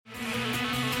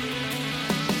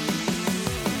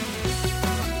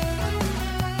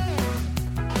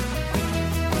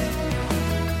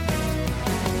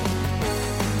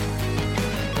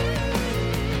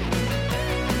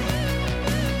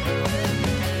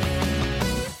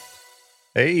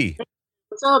Hey,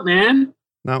 What's up, man?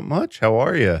 not much. How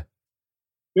are you?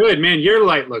 Good, man. Your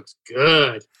light looks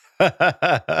good.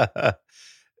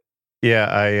 Yeah,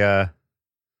 I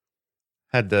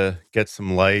had to get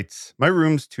some lights. My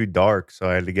room's too dark, so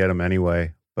I had to get them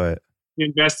anyway. But You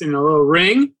invest in a little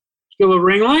ring. Get a little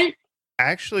ring light.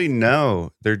 actually,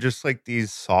 no, they're just like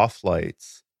these soft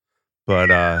lights.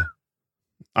 But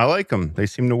I like them. They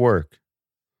seem to work.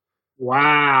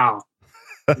 Wow.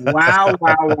 Wow,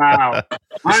 wow, wow.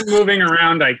 I'm moving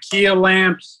around IKEA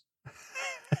lamps.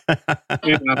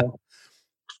 You know,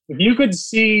 if you could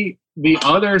see the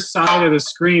other side of the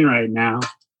screen right now,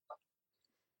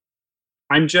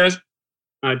 I'm just,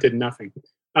 I did nothing.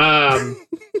 Um,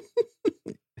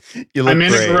 You I'm look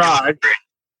in a great. garage.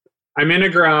 I'm in a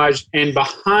garage, and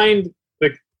behind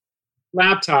the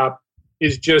laptop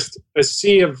is just a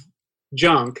sea of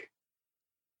junk.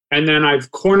 And then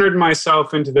I've cornered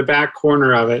myself into the back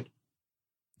corner of it,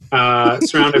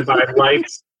 surrounded by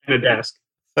lights and a desk.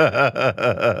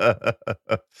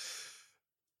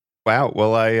 Wow.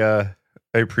 Well, I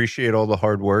appreciate all the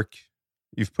hard work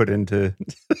you've put into.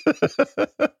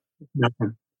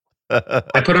 Nothing.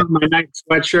 I put on my nice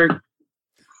sweatshirt.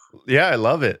 Yeah, I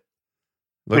love it.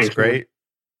 Looks Thanks, man. great.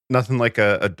 Nothing like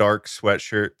a dark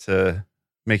sweatshirt to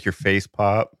make your face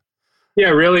pop. Yeah,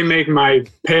 really make my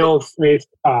pale face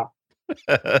pop.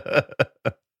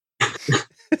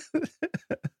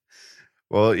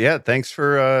 Well, yeah, thanks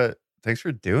for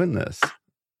doing this.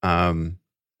 Um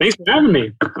Thanks for having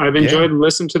me. I've yeah. enjoyed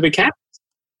listening to the cat.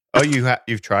 Oh,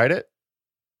 you've tried it?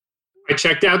 I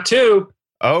checked out too.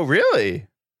 Oh, really?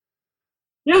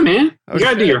 Yeah, man. Oh You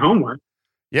gotta do shit. your homework.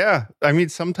 Yeah. I mean,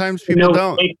 sometimes You people know what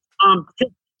don't. makes tick.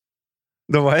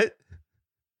 The what?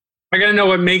 I gotta know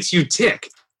what makes you tick.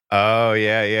 Oh,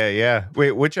 yeah, yeah, yeah.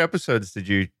 Wait, which episodes did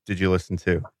you listen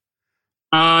to?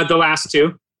 The last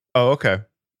two. Oh, okay.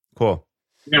 Cool.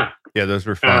 Yeah. Yeah, those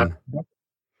were Uh, fun.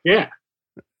 yeah.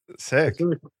 Sick.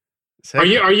 Are Sick.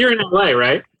 you in LA,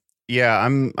 right? Yeah,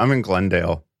 I'm in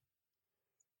Glendale.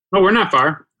 Oh, we're not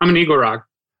far. I'm in Eagle Rock.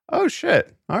 Oh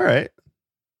shit. All right.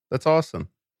 That's awesome.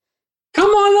 Come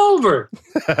on over.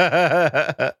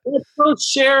 Let's both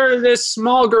share this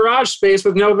small garage space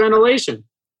with no ventilation.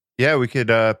 Yeah, we could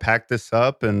pack this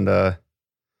up and I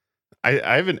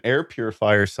have an air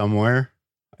purifier somewhere.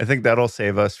 I think that'll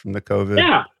save us from the COVID.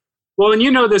 Yeah. Well, and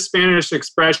you know the Spanish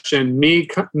expression, mi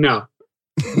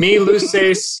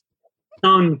luces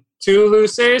son tu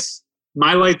luces.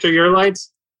 My lights are your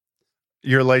lights.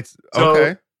 Your lights So,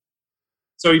 okay.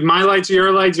 so my lights are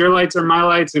your lights are my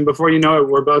lights, and before you know it,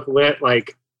 we're both lit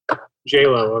like J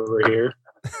Lo over here.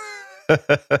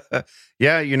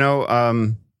 Yeah,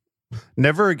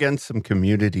 never against some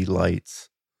community lights.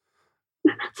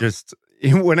 Just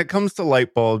when it comes to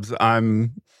light bulbs,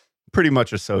 I'm pretty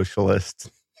much a socialist.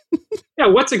 Yeah,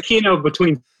 what's a keynote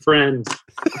between friends?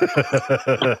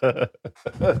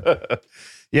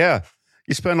 Yeah,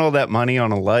 you spend all that money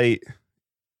on a light,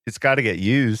 it's got to get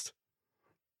used.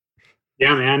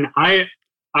 Yeah, man.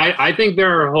 I think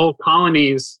there are whole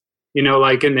colonies,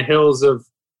 like in the hills of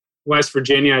West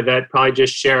Virginia that probably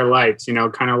just share lights,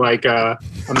 kind of like a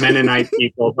Mennonite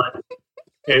people, but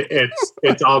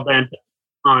it's all bent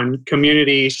on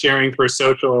community sharing for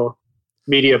social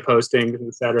media postings,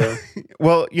 etc.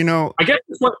 Well, I guess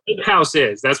that's what Big House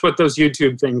is. That's what those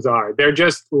YouTube things are. They're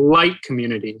just light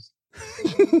communities.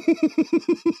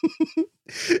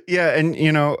 yeah,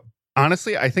 and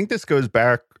honestly, I think this goes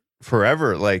back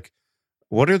forever. Like,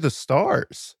 what are the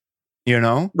stars?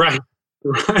 Right.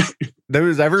 Right. There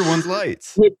was everyone's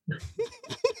lights.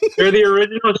 They're the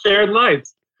original shared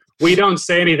lights. We don't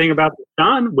say anything about the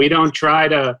sun. We don't try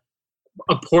to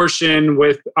apportion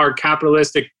with our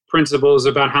capitalistic principles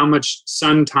about how much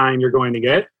sun time you're going to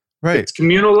get. Right. It's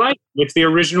communal light. It's the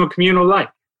original communal light.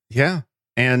 Yeah.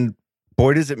 And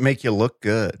boy, does it make you look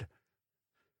good.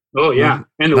 Oh, yeah.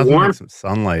 And the Nothing like warmth. some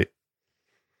sunlight.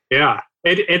 Yeah.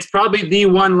 It's probably the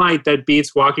one light that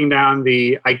beats walking down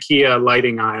the IKEA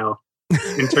lighting aisle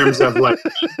in terms of like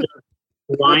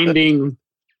blinding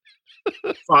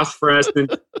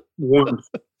phosphorescent warmth.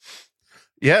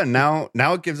 Yeah. Now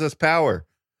it gives us power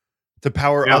to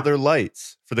power other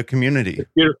lights for the community. It's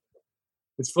beautiful.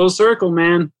 It's full circle,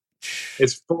 man.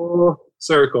 It's full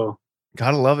circle.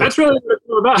 Gotta love it. That's really what it's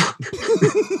all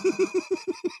about.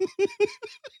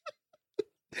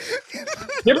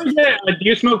 Do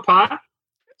you smoke pot?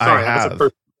 Sorry, I have.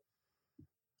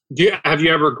 Have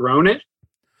you ever grown it?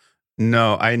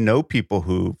 No, I know people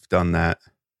who've done that.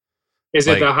 Is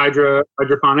it the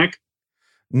hydroponic?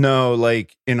 No,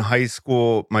 like in high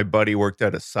school, my buddy worked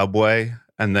at a Subway,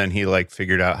 and then he like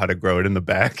figured out how to grow it in the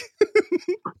back.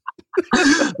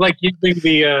 like using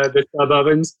the sub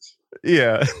ovens.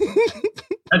 Yeah.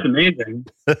 That's amazing.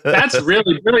 That's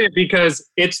really brilliant because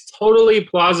it's totally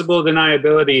plausible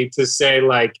deniability to say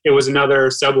like it was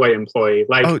another Subway employee.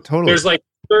 Like, oh, totally. There's like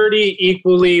 30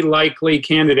 equally likely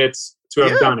candidates to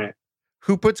have done it.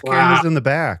 Who puts cameras in the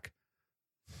back?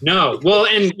 No. Well,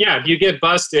 and yeah, if you get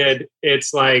busted,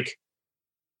 it's like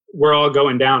we're all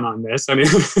going down on this. I mean,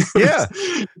 yeah,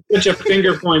 such a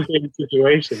finger pointing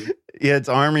situation. Yeah, it's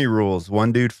army rules.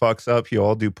 One dude fucks up, you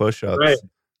all do push-ups. Right.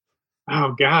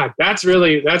 Oh God, that's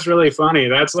really funny.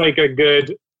 That's like a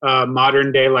good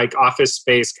modern day like Office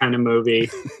Space kind of movie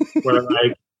where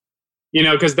like, you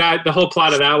know, because the whole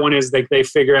plot of that one is like they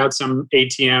figure out some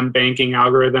ATM banking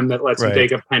algorithm that lets you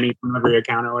take a penny from every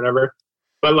account or whatever.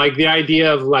 But like the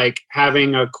idea of like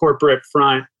having a corporate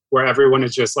front where everyone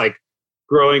is just like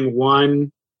growing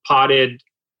one potted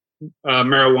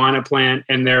marijuana plant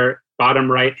in their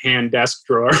bottom right hand desk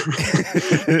drawer.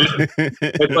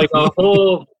 It's like a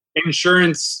whole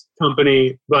insurance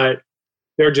company, but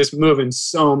they're just moving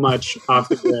so much off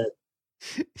the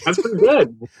grid. That's pretty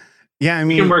good. Yeah, I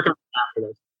mean, you can work on after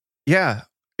this. Yeah,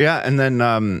 and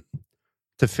then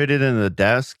to fit it in the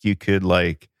desk, you could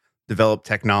like develop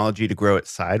technology to grow it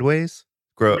sideways,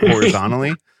 grow it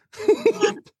horizontally.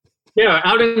 Yeah,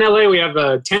 out in LA we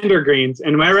have Tender Greens,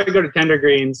 and whenever I go to Tender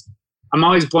Greens, I'm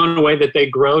always blown away that they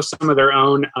grow some of their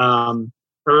own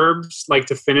herbs, like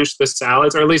to finish the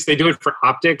salads, or at least they do it for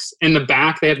optics. In the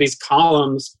back, they have these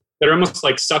columns that are almost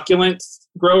like succulent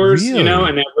growers, you know,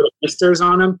 and they have little blisters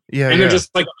on them. Yeah, and they're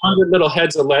just like 100 little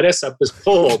heads of lettuce up this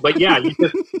pole. But yeah, you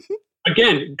just,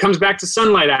 again, it comes back to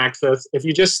sunlight access. If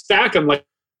you just stack them like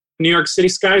New York City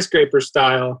skyscraper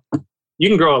style, you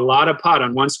can grow a lot of pot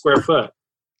on 1 square foot.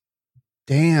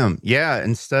 Damn. Yeah.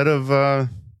 Instead of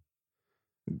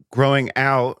growing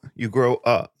out, you grow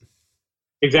up.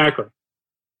 Exactly.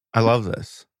 I love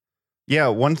this. Yeah.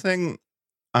 One thing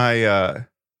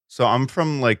so I'm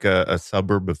from like a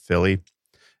suburb of Philly,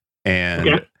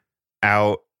 and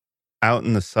out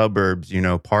in the suburbs, you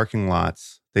know, parking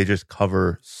lots, they just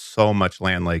cover so much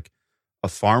land. Like a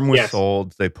farm was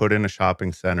sold, they put in a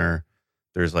shopping center.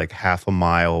 There's like square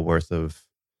mile worth of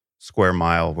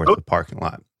parking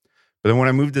lot. But then when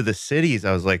I moved to the cities,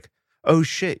 I was like, oh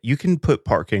shit, you can put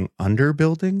parking under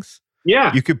buildings.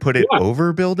 Yeah. You could put it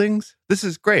over buildings. This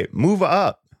is great. Move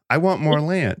up. I want more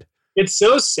land. It's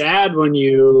so sad when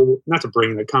you, not to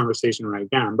bring the conversation right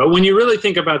down, but when you really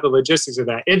think about the logistics of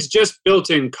that, it's just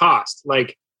built-in cost.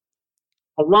 Like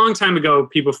a long time ago,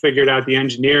 people figured out the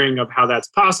engineering of how that's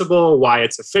possible, why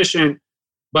it's efficient,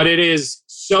 but it is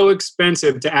so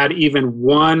expensive to add even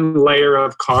one layer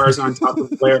of cars on top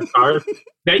of a layer of cars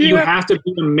that you have to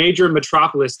be a major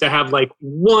metropolis to have like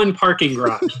one parking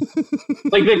garage.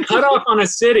 Like the cutoff on a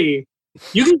city,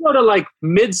 you can go to like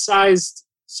mid-sized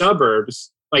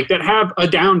suburbs like that have a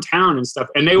downtown and stuff,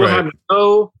 and they will have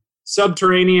no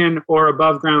subterranean or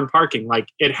above ground parking. Like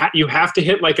you have to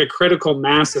hit like a critical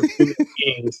mass of human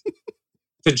beings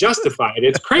to justify it.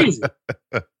 It's crazy.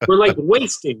 We're like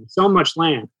wasting so much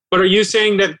land. But are you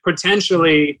saying that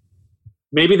potentially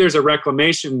maybe there's a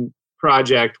reclamation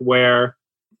project where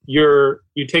you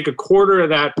take a quarter of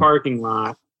that parking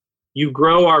lot, you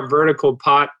grow our vertical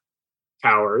pot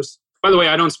towers. By the way,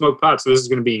 I don't smoke pot, so this is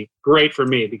going to be great for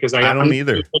me because I don't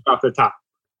either. Pick off the top.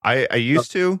 I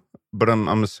used to, but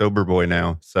I'm a sober boy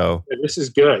now. So this is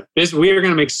good. We are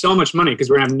going to make so much money because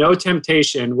we're going to have no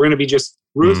temptation. We're going to be just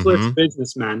ruthless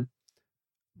businessmen.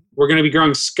 We're going to be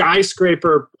growing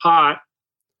skyscraper pot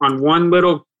on one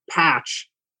little patch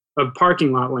of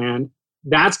parking lot land.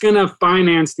 That's going to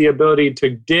finance the ability to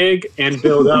dig and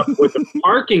build up with a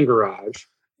parking garage.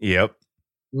 Yep.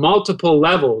 Multiple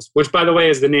levels, which by the way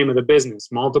is the name of the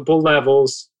business. Multiple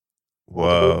levels.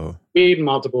 Whoa.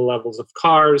 Multiple levels of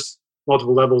cars,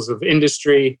 multiple levels of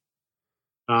industry.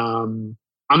 I'm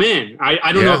in.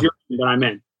 I don't know if you're in, but I'm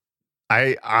in.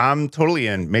 I'm totally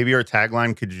in. Maybe our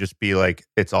tagline could just be like,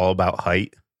 it's all about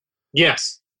height.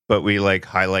 Yes. But we like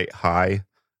highlight high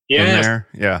in there.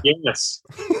 Yeah. Yes.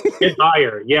 Get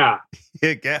higher. Yeah.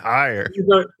 Get higher.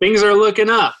 Things are looking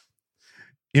up.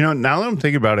 You know, now that I'm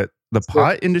thinking about it, the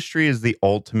pot industry is the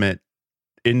ultimate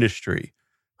industry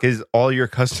because all your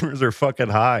customers are fucking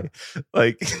high.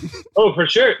 Like, oh, for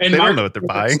sure. And they don't know what they're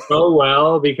buying so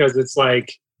well because it's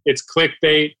like it's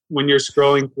clickbait when you're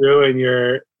scrolling through and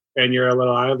you're a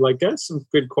little out of like that's some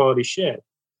good quality shit.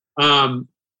 And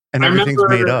everything's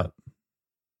made up.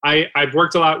 I've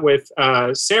worked a lot with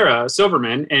Sarah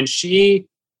Silverman, and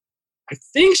I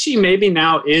think she maybe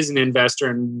now is an investor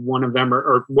in one of them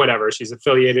or whatever. She's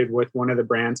affiliated with one of the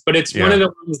brands, but it's one of the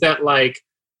ones that like,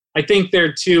 I think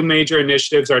their two major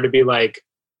initiatives are to be like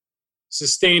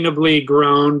sustainably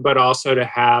grown, but also to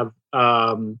have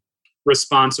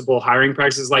responsible hiring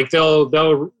practices. Like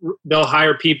they'll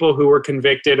hire people who were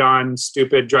convicted on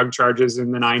stupid drug charges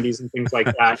in the 90s and things like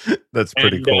that. That's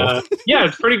pretty cool. Yeah,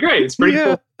 it's pretty great. It's pretty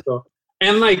cool.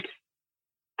 And like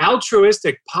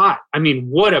altruistic pot. I mean,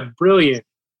 what a brilliant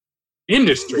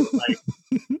industry. Like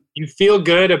you feel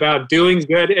good about doing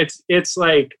good. It's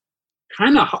like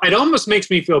kind of, it almost makes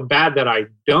me feel bad that I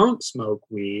don't smoke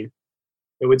weed.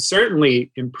 It would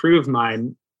certainly improve my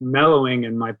mellowing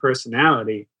and my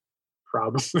personality,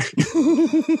 probably.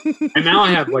 And now I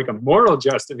have like a moral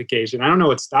justification. I don't know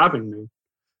what's stopping me.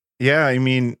 Yeah, I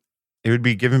mean, it would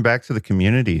be given back to the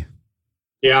community.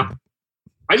 Yeah.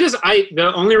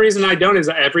 The only reason I don't is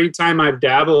every time I've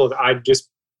dabbled,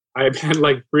 I've had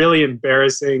like really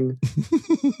embarrassing.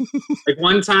 Like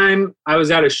one time I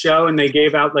was at a show and they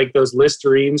gave out like those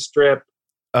Listerine strip.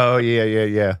 Oh,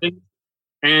 yeah.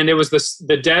 And it was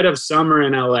the dead of summer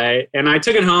in LA. And I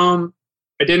took it home.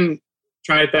 I didn't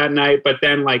try it that night, but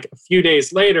then like a few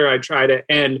days later, I tried it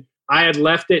and I had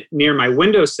left it near my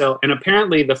windowsill. And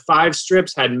apparently the 5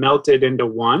 strips had melted into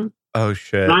one. Oh,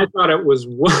 shit. And I thought it was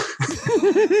one.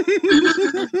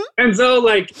 And so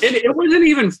like, it wasn't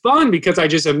even fun because I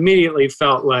just immediately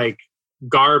felt like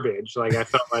garbage. Like I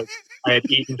felt like I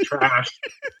had eaten trash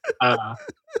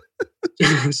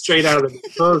straight out of the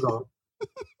disposal.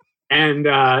 And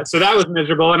so that was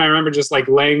miserable. And I remember just like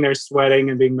laying there sweating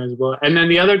and being miserable. And then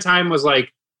the other time was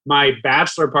like my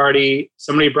bachelor party.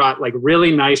 Somebody brought like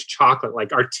really nice chocolate,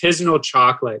 like artisanal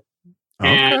chocolate.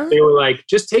 And they were like,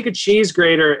 just take a cheese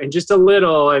grater and just a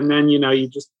little. And then, you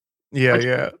just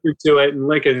to it and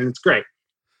lick it. And it's great.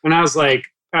 And I was like,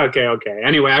 okay.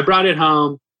 Anyway, I brought it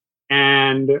home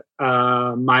and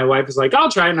my wife was like,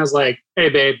 I'll try it. And I was like, hey,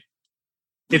 babe.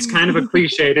 It's kind of a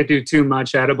cliche to do too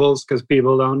much edibles because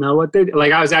people don't know what they do.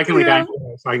 Like I was acting like I knew what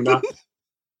I was talking about.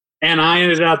 And I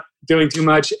ended up doing too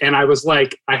much. And I was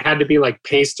like, I had to be like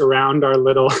paced around our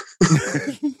little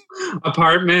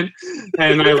apartment.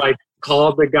 And I like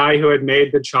called the guy who had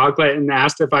made the chocolate and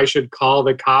asked if I should call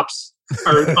the cops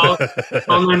or call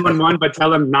 911, but tell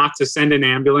them not to send an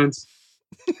ambulance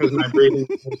because my breathing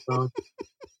was wrong.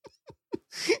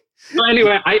 So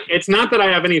anyway, it's not that I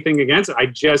have anything against it.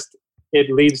 It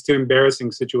leads to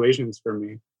embarrassing situations for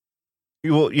me.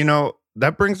 Well,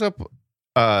 that brings up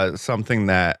something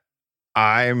that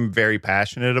I'm very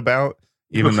passionate about,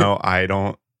 even though I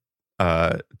don't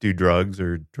do drugs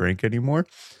or drink anymore,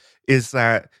 is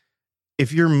that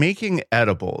if you're making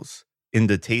edibles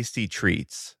into tasty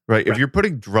treats, right? If you're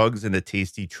putting drugs into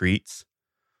tasty treats,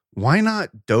 why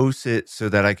not dose it so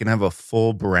that I can have a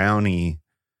full brownie?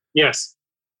 Yes.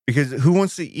 Because who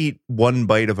wants to eat one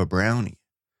bite of a brownie?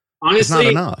 Honestly, it's not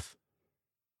enough.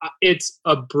 It's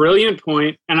a brilliant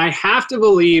point, and I have to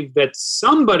believe that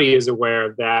somebody is aware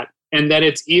of that, and that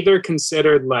it's either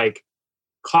considered like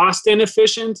cost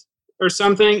inefficient or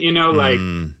something. Like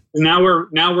now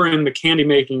we're in the candy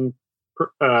making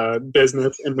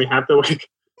business, and we have to like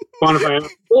quantify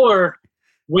it. Or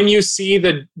when you see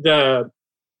the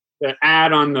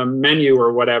ad on the menu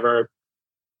or whatever,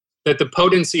 that the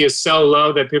potency is so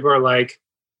low that people are like,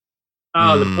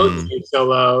 oh, the potency is so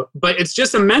low. But it's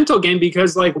just a mental game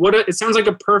because like it sounds like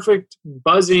a perfect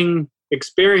buzzing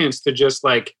experience to just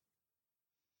like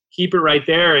keep it right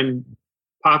there and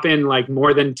pop in like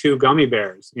more than 2 gummy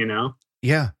bears,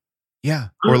 Yeah.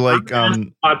 Or like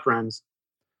hot friends.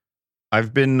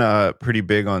 I've been pretty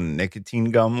big on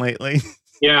nicotine gum lately.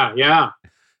 Yeah.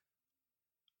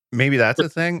 Maybe that's a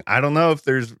thing. I don't know if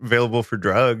there's available for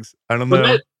drugs. I don't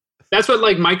know. That's what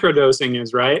like microdosing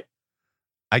is, right?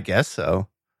 I guess so.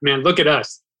 Man, look at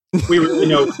us. We really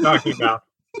know what we're talking about.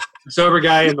 Sober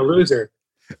guy and the loser.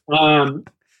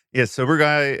 Yeah, sober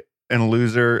guy and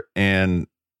loser and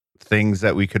things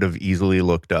that we could have easily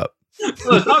looked up.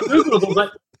 Well, it's not Googleable,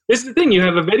 but this is the thing. You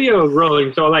have a video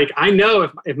rolling. So like I know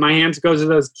if my hands go to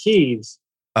those keys,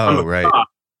 right. fraud.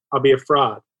 I'll be a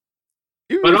fraud.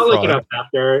 But I'll look it up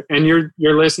after, and your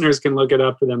listeners can look it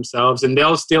up for themselves, and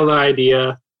they'll steal the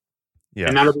idea. Yeah.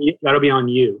 And that'll be on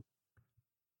you.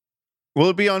 Will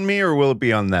it be on me or will it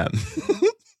be on them?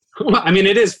 Well, I mean,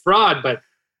 it is fraud, but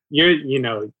you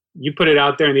put it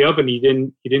out there in the open. You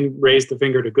didn't raise the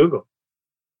finger to Google.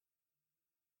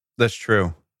 That's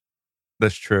true.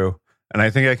 And I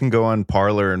think I can go on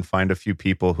Parler and find a few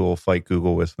people who will fight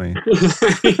Google with me.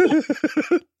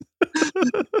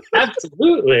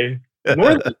 Absolutely.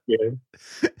 More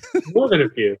than a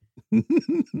few.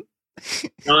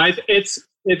 No,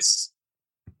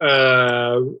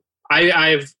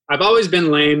 I've always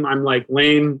been lame. I'm like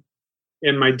lame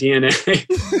in my DNA.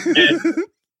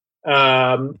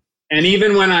 And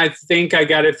even when I think I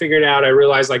got it figured out, I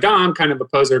realize like, oh, I'm kind of a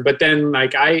poser. But then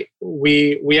like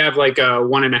we have like a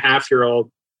 1.5-year-old,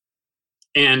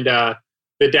 and the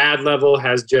dad level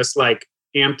has just like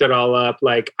amped it all up.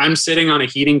 Like I'm sitting on a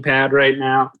heating pad right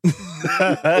now.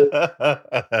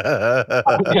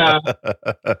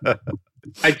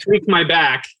 I tweaked my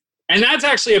back. And that's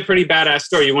actually a pretty badass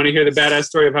story. You want to hear the badass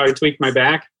story of how I tweaked my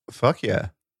back? Fuck yeah.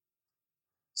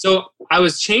 So I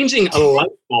was changing a light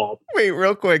bulb. Wait,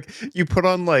 real quick. You put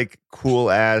on like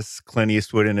cool ass Clint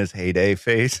Eastwood in his heyday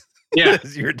face. Yeah.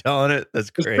 As you're telling it. That's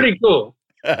great. It's pretty cool.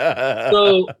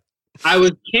 So I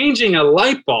was changing a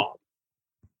light bulb.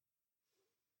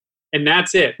 And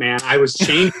that's it, man. I was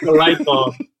changing the light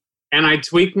bulb and I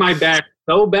tweaked my back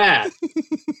so bad.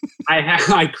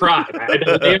 I cried. I had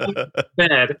to lay on the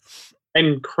bed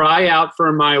and cry out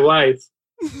for my wife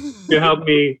to help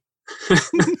me get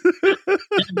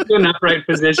into an upright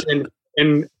position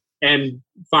and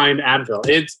find Advil.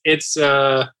 It's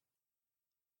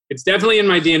definitely in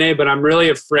my DNA, but I'm really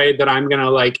afraid that I'm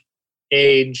gonna like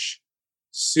age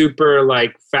super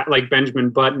like fat, like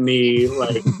Benjamin Button-y,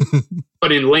 like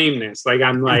but in lameness. Like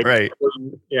I'm like, right.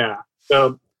 Yeah.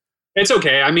 So it's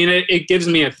okay. I mean, it gives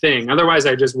me a thing. Otherwise,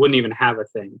 I just wouldn't even have a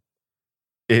thing.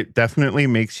 It definitely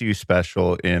makes you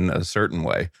special in a certain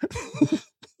way.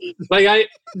 Like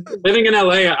living in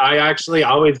LA, I actually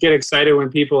always get excited when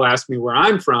people ask me where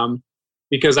I'm from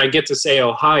because I get to say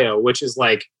Ohio, which is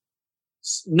like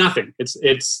nothing.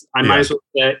 I might as well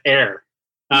say air.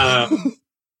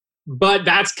 But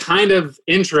that's kind of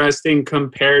interesting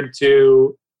compared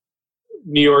to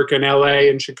New York and LA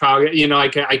and Chicago. You know, I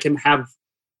can have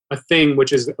a thing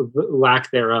which is a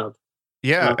lack thereof.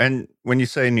 Yeah, and when you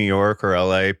say New York or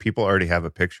LA, people already have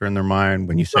a picture in their mind.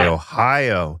 When you say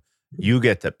Ohio, you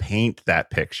get to paint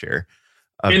that picture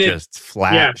of just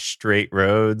flat, straight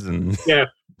roads. And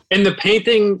and the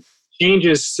painting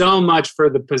changes so much for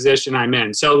the position I'm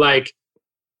in. So like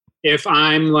if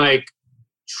I'm like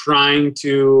trying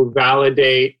to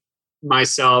validate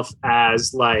myself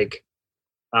as like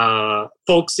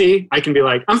folksy, I can be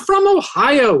like, I'm from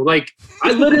Ohio. Like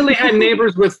I literally had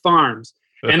neighbors with farms.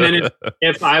 And then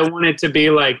if I wanted to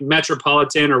be like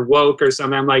metropolitan or woke or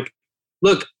something, I'm like,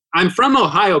 look, I'm from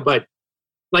Ohio, but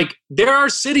like there are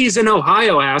cities in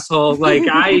Ohio, asshole. Like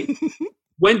I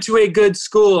went to a good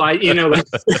school. Like,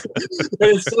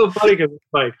 it's so funny because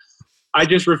like I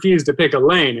just refuse to pick a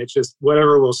lane. It's just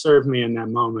whatever will serve me in that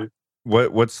moment.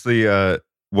 What was the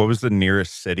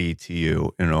nearest city to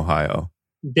you in Ohio?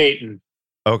 Dayton.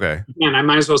 Okay. And I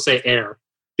might as well say air.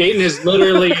 Dayton is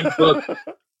literally booked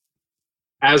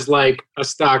as like a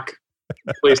stock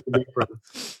place to be from.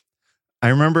 I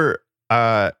remember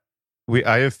I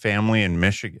have family in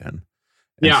Michigan.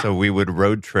 And so we would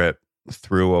road trip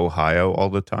through Ohio all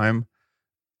the time.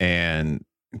 And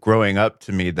growing up,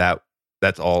 to me,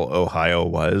 that's all Ohio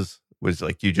was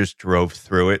like you just drove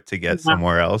through it to get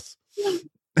somewhere else.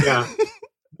 Yeah.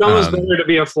 It's almost better to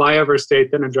be a flyover state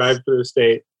than a drive-through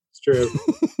state. It's true.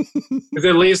 Because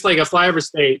at least like a flyover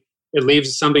state, it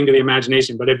leaves something to the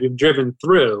imagination. But if you've driven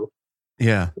through,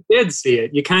 you did see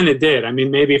it. You kind of did. I mean,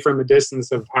 maybe from a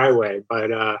distance of highway, but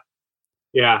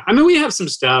yeah. I mean, we have some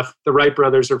stuff. The Wright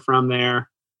brothers are from there.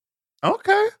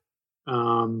 Okay.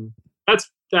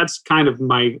 That's kind of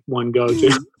my one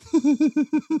go-to.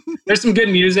 There's some good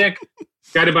music,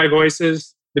 Guided by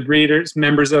Voices, The Breeders,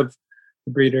 members of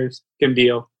The Breeders, Kim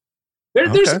Deal.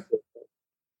 There's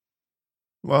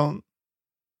well,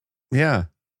 yeah,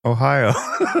 Ohio.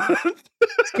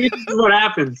 This is what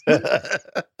happens. You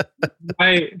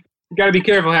got to be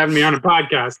careful having me on a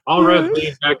podcast. All roads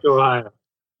lead back to Ohio.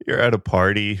 You're at a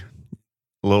party,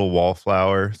 a little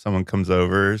wallflower. Someone comes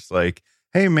over. It's like,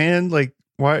 hey, man, like,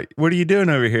 what are you doing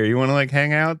over here? You want to like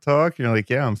hang out, talk? You're like,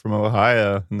 yeah, I'm from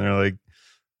Ohio. And they're like,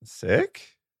 sick?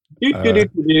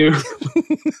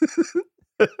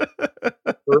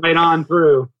 Right on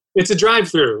through. It's a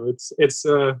drive-through. It's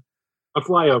a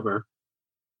flyover.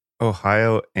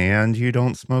 Ohio, and you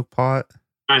don't smoke pot?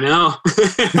 I know.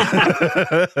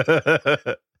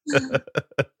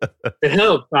 To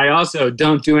help, I also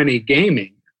don't do any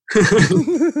gaming.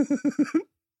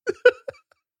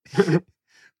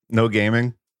 No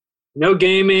gaming? No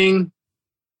gaming.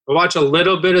 I watch a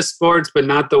little bit of sports, but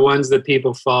not the ones that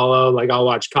people follow. Like I'll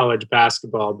watch college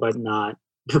basketball, but not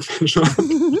professional.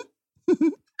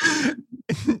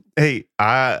 Hey,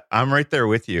 I'm right there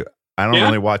with you. I don't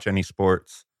really watch any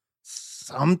sports.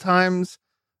 Sometimes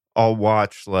I'll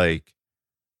watch like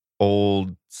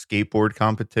old skateboard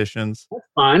competitions. That's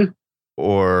fun.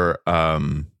 Or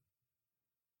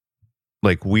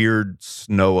like weird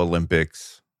snow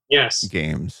Olympics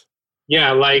games.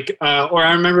 Yeah, like, or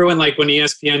I remember when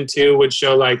ESPN2 would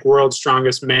show like World's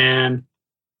Strongest Man.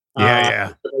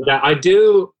 Yeah. That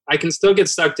I can still get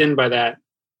sucked in by that.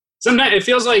 Sometimes it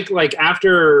feels like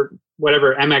after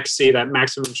whatever MXC, that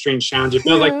Maximum Extreme Challenge, it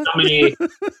feels like so many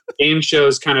game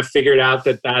shows kind of figured out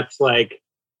that that's like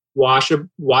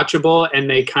watchable, and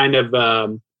they kind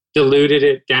of diluted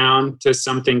it down to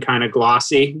something kind of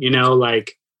glossy, you know,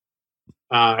 like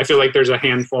I feel like there's a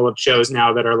handful of shows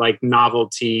now that are like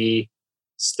novelty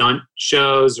stunt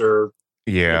shows or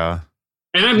yeah.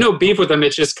 And I have no beef with them.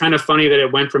 It's just kind of funny that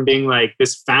it went from being like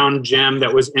this found gem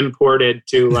that was imported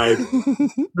to like,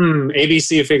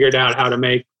 ABC figured out how to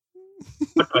make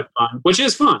fun, which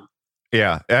is fun.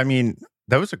 Yeah. I mean,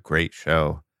 that was a great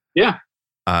show. Yeah.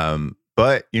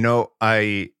 But you know,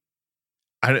 I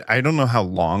don't know how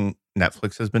long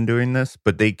Netflix has been doing this,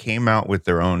 but they came out with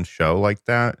their own show like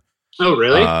that. Oh,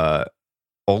 really?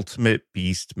 Ultimate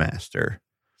Beastmaster.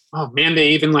 Oh man,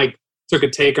 they even like took a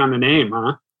take on the name,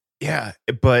 huh? Yeah,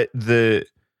 but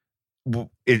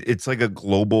it's like a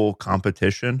global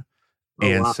competition.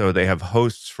 And so they have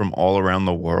hosts from all around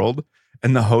the world,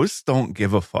 and the hosts don't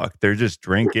give a fuck. They're just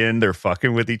drinking, they're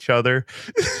fucking with each other.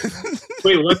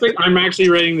 Wait, I'm actually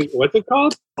reading, what's it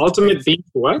called? Ultimate Beast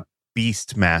what?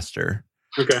 Beastmaster.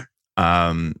 Okay.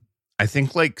 I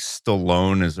think like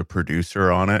Stallone is a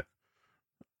producer on it.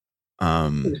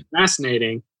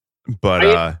 Fascinating.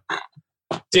 But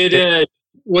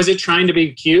was it trying to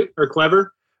be cute or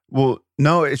clever? Well,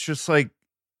 no, it's just like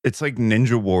it's like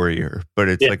Ninja Warrior, but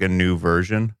it's like a new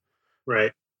version.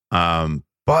 Right.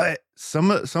 But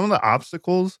some of the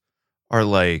obstacles are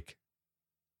like,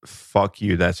 fuck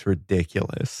you, that's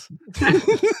ridiculous.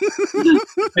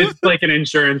 It's like an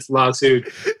insurance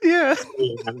lawsuit. Yeah.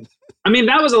 I mean,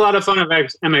 that was a lot of fun of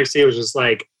MXC. It was just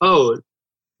like, oh,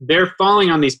 they're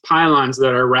falling on these pylons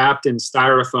that are wrapped in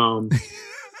styrofoam.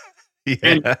 Yeah.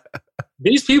 And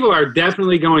these people are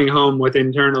definitely going home with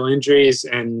internal injuries,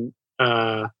 and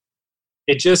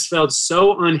it just felt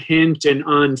so unhinged and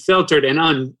unfiltered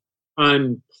and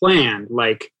unplanned.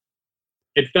 Like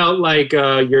it felt like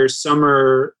your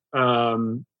summer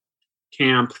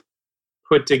camp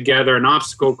put together an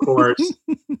obstacle course,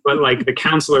 but like the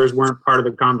counselors weren't part of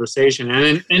the conversation,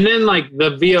 and then like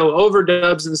the VO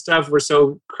overdubs and stuff were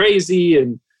so crazy,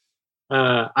 and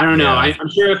I don't know. Yeah. I'm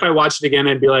sure if I watched it again,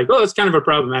 I'd be like, oh, it's kind of a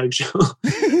problematic show.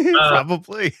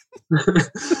 Probably.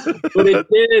 But it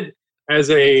did, as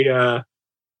a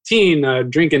teen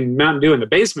drinking Mountain Dew in the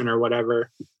basement or whatever.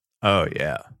 Oh,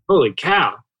 yeah. Holy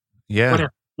cow. Yeah. What a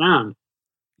sound.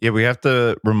 Yeah, we have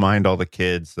to remind all the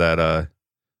kids that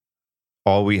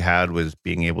all we had was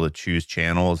being able to choose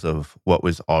channels of what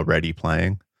was already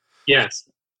playing. Yes.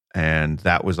 And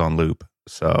that was on loop.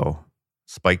 So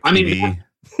Spike TV. I mean,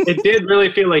 it did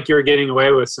really feel like you were getting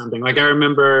away with something. Like I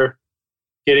remember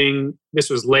this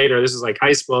was later, this is like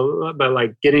high school, but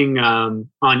like getting on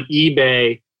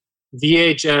eBay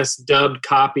VHS dubbed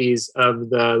copies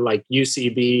of the like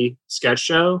UCB sketch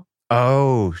show.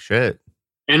 Oh, shit.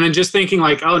 And then just thinking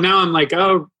like, oh, now I'm like,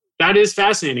 oh, that is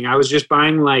fascinating. I was just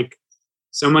buying like,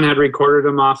 someone had recorded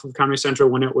them off of Comedy Central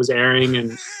when it was airing,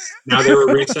 and now they were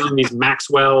reselling these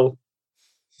Maxwell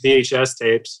VHS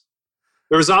tapes.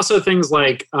 There was also things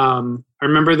like, I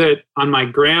remember that on my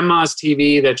grandma's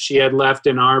TV that she had left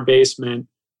in our basement,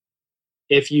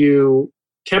 if you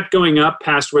kept going up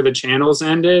past where the channels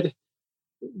ended,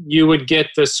 you would get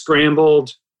the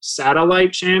scrambled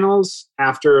satellite channels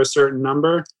after a certain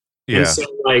number. Yeah. And so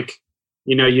like,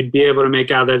 you know, you'd be able to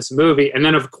make out that it's a movie. And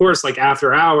then of course, like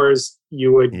after hours,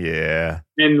 you would. Yeah.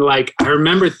 And like, I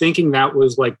remember thinking that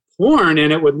was like porn,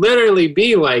 and it would literally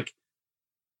be like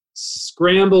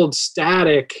scrambled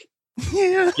static.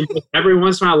 Yeah. Every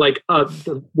once in a while, like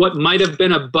what might have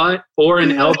been a butt or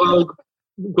an elbow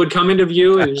would come into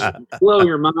view and just blow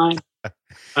your mind.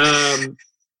 And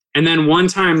then one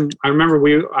time I remember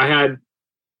I had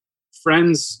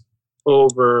friends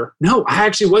over. No, I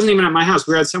actually wasn't even at my house.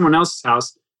 We were at someone else's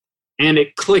house, and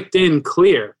it clicked in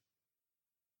clear.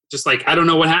 Just like, I don't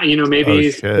know what happened, you know, maybe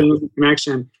it's a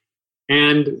connection.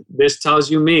 And this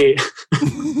tells you me.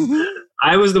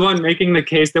 I was the one making the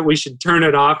case that we should turn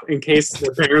it off in case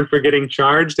the parents were getting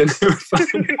charged, and they were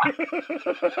finding out.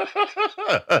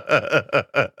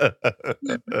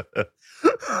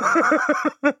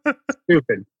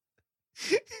 Stupid.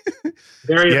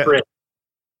 Very afraid.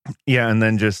 Yeah, and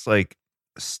then just like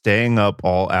staying up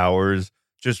all hours,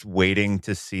 just waiting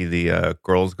to see the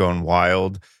Girls Gone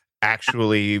Wild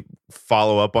actually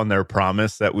follow up on their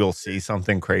promise that we'll see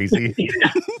something crazy.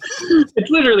 Yeah.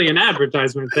 It's literally an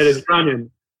advertisement that is run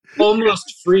in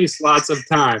almost free slots of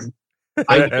time.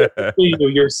 I guarantee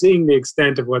you're seeing the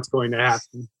extent of what's going to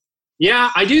happen.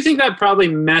 Yeah, I do think that probably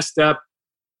messed up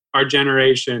our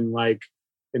generation, like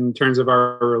in terms of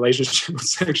our relationship with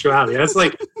sexuality. That's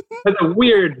a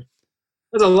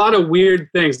lot of weird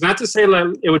things. Not to say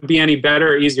that it would be any better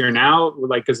or easier now,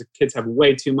 like because kids have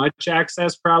way too much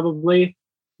access probably,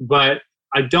 but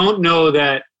I don't know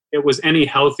that it was any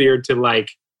healthier to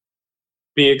like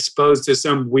be exposed to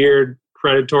some weird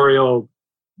predatorial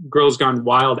Girls Gone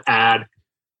Wild ad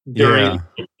during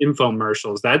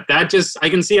infomercials. That just, I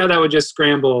can see how that would just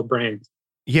scramble brains.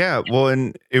 Yeah, well,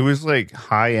 and it was like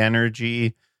high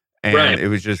energy, and it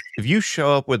was just, if you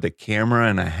show up with a camera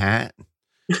and a hat,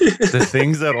 the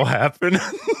things that'll happen.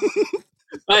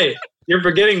 Hey, you're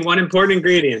forgetting one important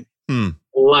ingredient.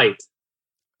 Light.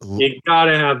 You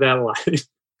gotta have that light.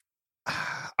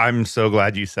 I'm so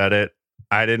glad you said it.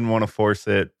 I didn't want to force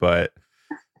it, but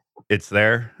it's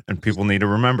there, and people need to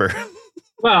remember.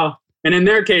 Well, and in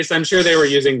their case, I'm sure they were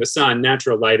using the sun,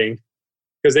 natural lighting,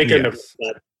 because they couldn't have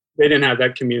that. They didn't have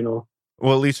that communal.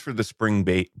 Well, at least for the spring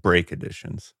break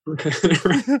editions.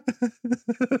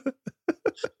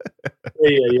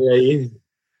 Yeah.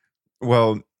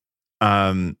 Well,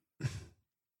 we're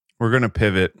going to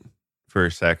pivot for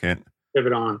a second.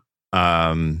 Pivot on.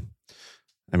 I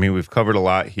mean, we've covered a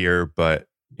lot here, but,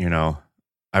 you know,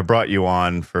 I brought you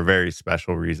on for a very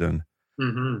special reason.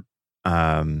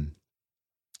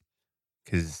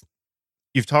 Because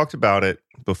you've talked about it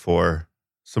before,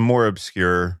 some more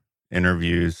obscure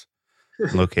interviews,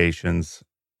 locations.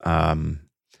 But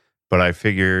I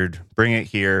figured bring it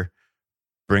here,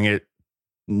 bring it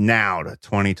now to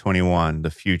 2021,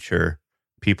 the future.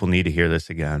 People need to hear this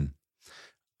again.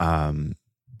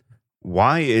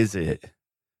 Why is it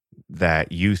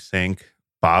that you think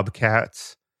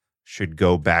Bobcats should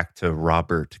go back to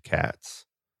Robert Katz?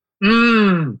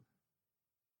 You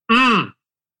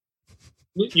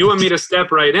want me to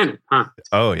step right in, huh?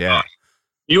 Oh, yeah.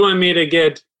 You want me to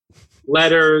get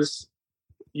letters.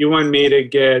 You want me to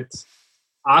get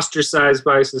ostracized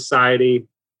by society.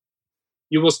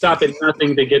 You will stop at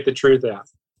nothing to get the truth out.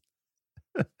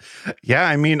 Yeah,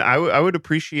 I mean, I would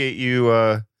appreciate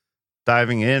you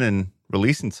diving in and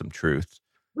releasing some truth.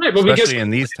 Right, well, especially in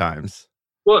these times.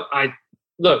 Well, I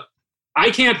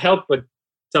can't help but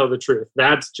tell the truth.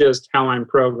 That's just how I'm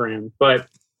programmed. But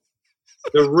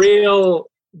the real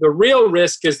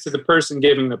risk is to the person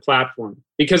giving the platform,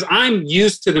 because I'm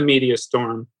used to the media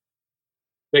storm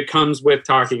that comes with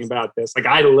talking about this. Like,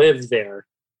 I live there.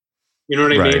 You know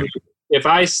what I mean? If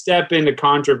I step into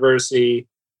controversy,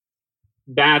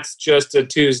 that's just a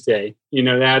Tuesday. You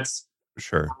know, that's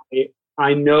sure.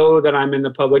 I know that I'm in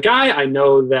the public eye. I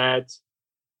know that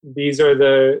these are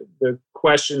the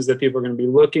questions that people are going to be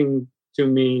looking to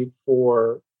me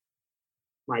for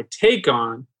my take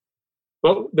on.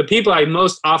 But the people I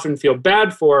most often feel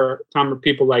bad for, Tom, are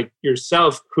people like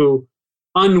yourself who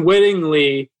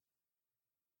unwittingly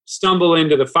stumble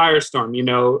into the firestorm. You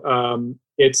know,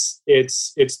 it's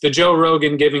the Joe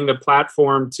Rogan giving the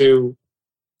platform to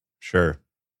sure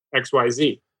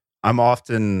XYZ. I'm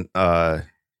often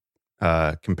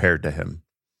compared to him.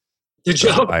 To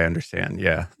Joe? I understand.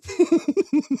 Yeah.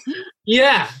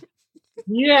 Yeah.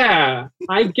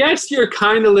 I guess you're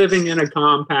kind of living in a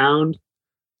compound.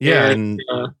 Yeah, and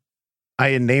I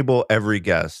enable every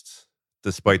guest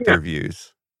despite their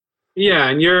views. Yeah,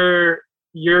 and you're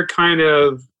kind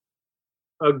of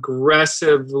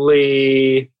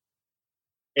aggressively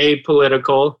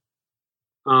apolitical,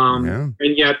 and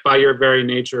yet by your very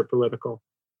nature political.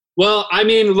 Well, I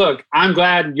mean, look, I'm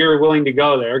glad you're willing to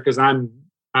go there, because I'm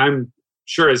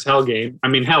sure as hell game. I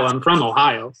mean, hell, I'm from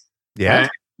Ohio. Yeah,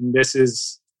 this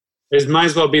might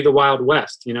as well be the Wild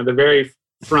West. You know, the very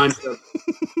front of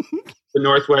the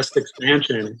Northwest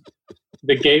expansion,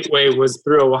 the gateway was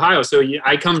through Ohio. So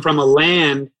I come from a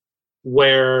land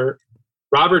where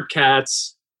Robert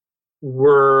Katz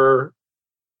were,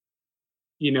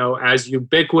 you know, as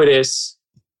ubiquitous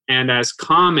and as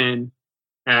common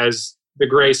as the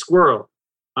gray squirrel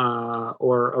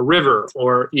or a river,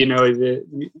 or, you know,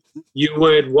 you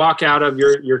would walk out of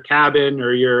your cabin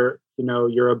or your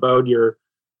abode, your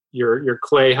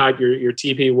clay hut, your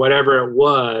teepee, whatever it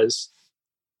was,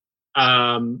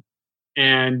 and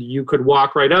you could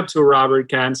walk right up to a Robert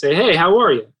Cat and say, "Hey, how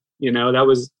are you?" You know, that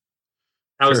was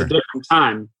a different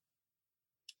time,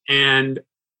 and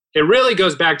it really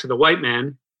goes back to the white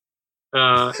man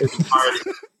as far as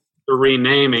the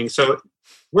renaming. So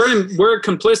we're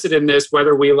complicit in this,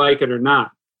 whether we like it or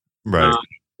not. Right.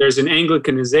 There's an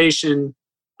Anglicanization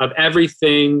of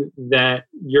everything that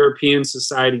European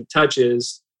society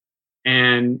touches.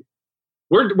 And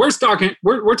we're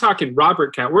talking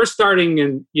Robert Cat. We're starting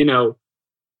in, you know,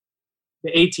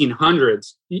 the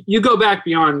 1800s. You go back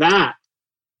beyond that.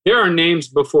 There are names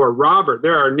before Robert.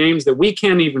 There are names that we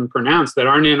can't even pronounce that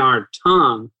aren't in our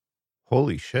tongue.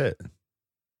 Holy shit.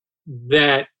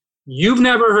 That you've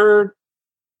never heard.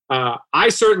 I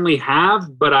certainly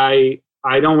have, but I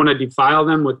don't want to defile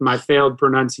them with my failed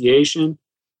pronunciation.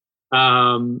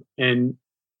 And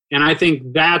I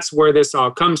think that's where this all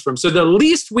comes from. So the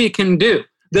least we can do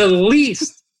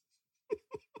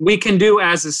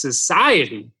as a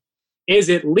society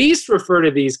is at least refer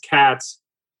to these cats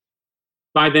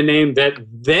by the name that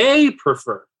they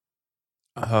prefer.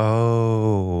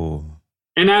 Oh.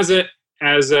 And as a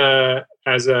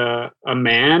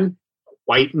man,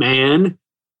 white man,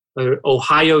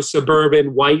 Ohio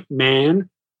suburban white man,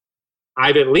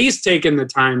 I've at least taken the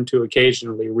time to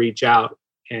occasionally reach out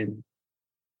and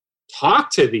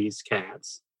talk to these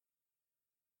cats.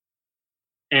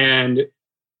 And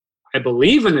I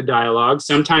believe in a dialogue.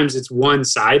 Sometimes it's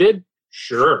one-sided.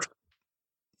 Sure.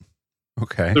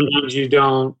 Okay. Sometimes you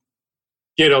don't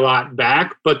get a lot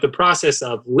back, but the process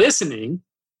of listening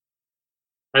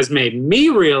has made me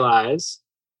realize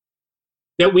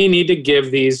that we need to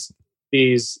give these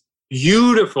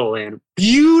beautiful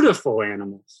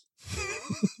animals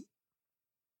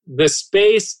the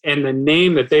space and the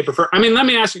name that they prefer. I mean, let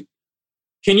me ask you,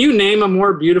 can you name a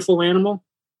more beautiful animal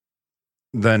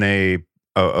than a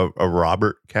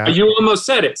Robert cat? You almost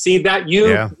said it. See, that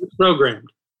you're programmed.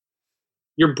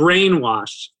 You're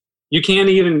brainwashed. You can't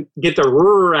even get the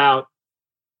 "rrr" out.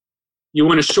 You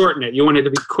want to shorten it. You want it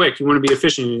to be quick. You want to be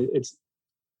efficient.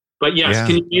 But yes,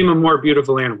 can you name a more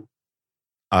beautiful animal?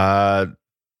 Not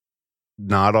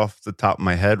off the top of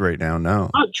my head right now, no.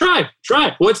 Try.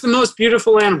 What's the most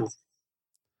beautiful animal?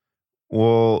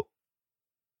 Well,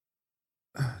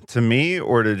 to me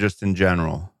or to just in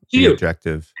general? To you.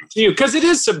 Objective. To you, because it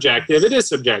is subjective.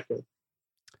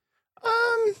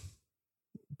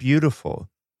 Beautiful.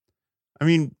 I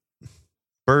mean,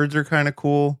 birds are kind of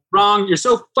cool. Wrong. You're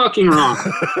so fucking wrong.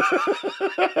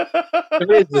 It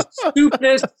is the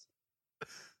stupidest.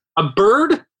 A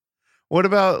bird? What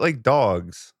about like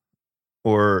dogs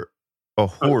or a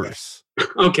horse?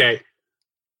 Okay.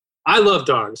 I love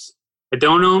dogs. I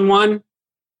don't own one.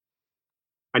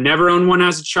 I never owned one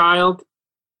as a child.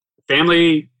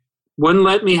 Family wouldn't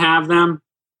let me have them.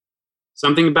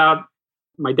 Something about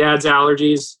my dad's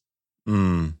allergies.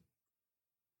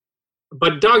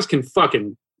 But dogs can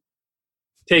fucking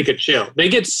take a chill. They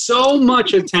get so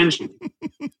much attention.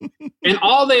 And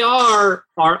all they are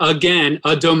again,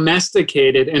 a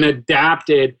domesticated and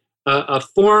adapted, a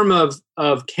form of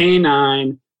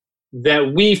canine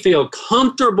that we feel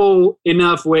comfortable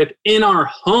enough with in our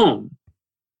home.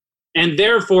 And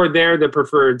therefore, they're the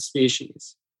preferred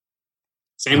species.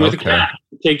 Same with a cat.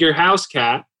 Take your house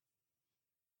cat.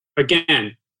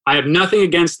 Again, I have nothing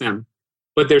against them,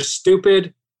 but they're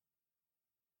stupid.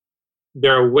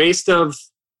 They're a waste of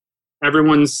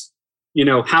everyone's,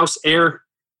 house air,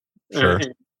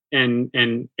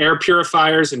 and air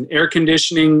purifiers and air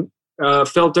conditioning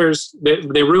filters.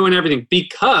 They ruin everything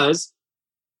because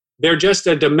they're just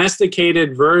a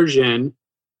domesticated version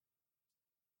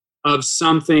of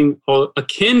something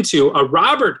akin to a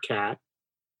Robert cat,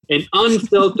 an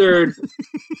unfiltered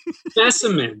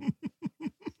specimen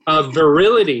of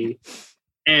virility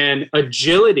and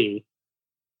agility.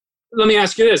 Let me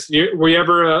ask you this. Were you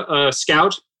ever a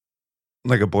scout?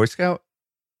 Like a Boy Scout?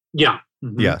 Yeah.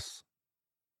 Mm-hmm. Yes.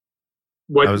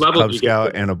 What I was level Cub did you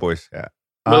Scout get? and a Boy Scout.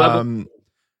 What level?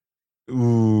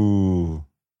 Ooh.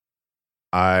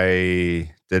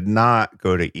 I did not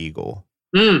go to Eagle.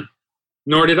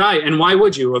 Nor did I. And why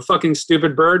would you? A fucking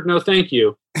stupid bird? No, thank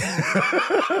you.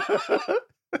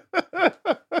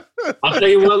 I'll tell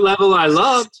you what level I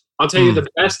loved. I'll tell you the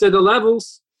best of the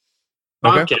levels.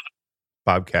 Bobcat. Okay.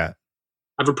 Bobcat.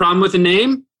 I have a problem with the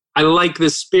name. I like the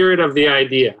spirit of the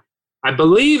idea. I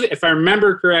believe, if I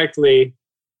remember correctly,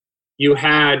 you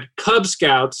had Cub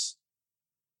Scouts.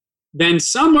 Then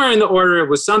somewhere in the order, it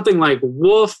was something like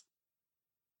wolf,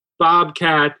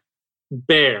 bobcat,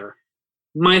 bear.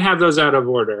 Might have those out of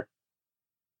order.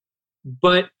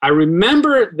 But I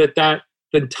remember that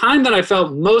the time that I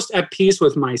felt most at peace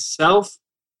with myself,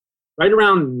 right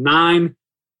around 9,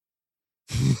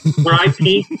 where I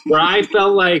peaked, where I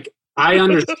felt like I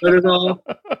understood it all,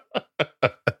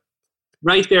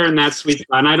 right there in that sweet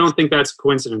spot. And I don't think that's a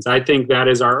coincidence. I think that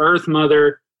is our Earth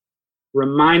Mother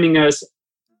reminding us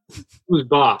who's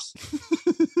boss.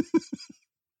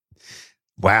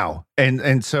 Wow.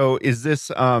 And so is this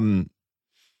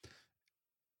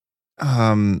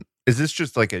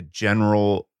just like a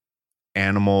general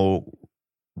animal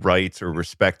rights or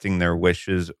respecting their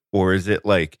wishes, or is it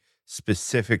like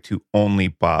specific to only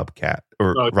bobcat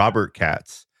or Okay. Robert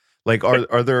cats? Like,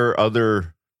 are there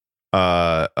other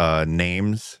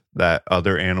names that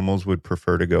other animals would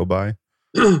prefer to go by?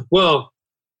 Well,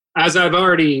 as I've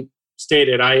already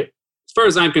stated, as far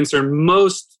as I'm concerned,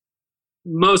 most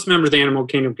members of the animal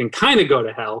kingdom can kind of go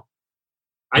to hell.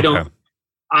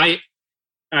 I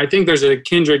think there's a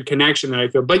kindred connection that I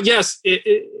feel. But yes,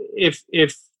 if we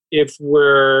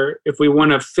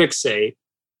want to fixate,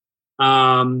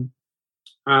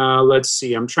 let's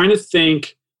see. I'm trying to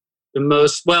think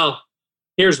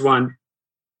here's one.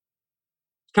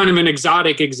 Kind of an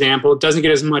exotic example. It doesn't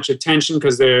get as much attention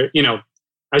because they're,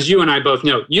 as you and I both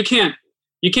know, you can't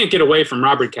get away from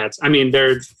Robert cats. I mean,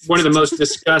 they're one of the most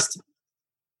discussed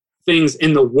things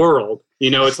in the world.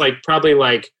 It's like probably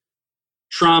like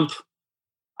Trump,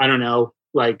 I don't know,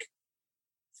 like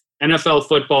NFL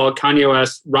football, Kanye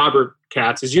West, Robert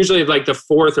cats is usually like the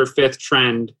fourth or fifth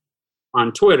trend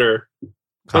on Twitter.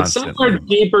 Constantly. But somewhere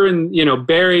deeper and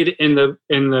buried in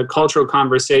the cultural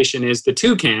conversation is the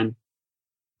toucan.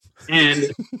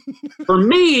 And for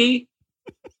me,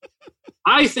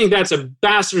 I think that's a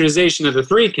bastardization of the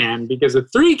three can, because the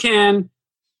three can,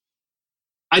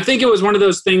 I think it was one of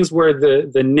those things where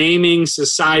the naming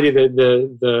society,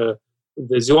 the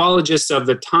zoologists of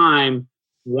the time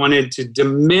wanted to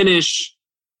diminish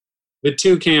the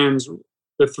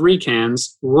three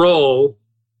cans role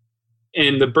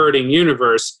in the birding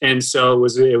universe. And so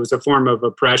it was a form of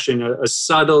oppression, a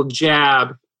subtle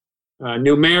jab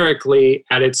numerically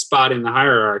at its spot in the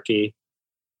hierarchy.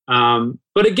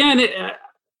 But again,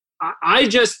 I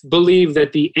just believe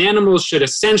that the animals should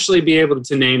essentially be able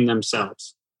to name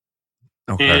themselves.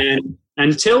 Okay. And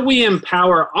until we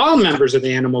empower all members of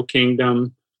the animal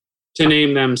kingdom to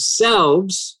name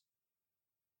themselves,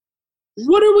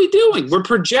 what are we doing? We're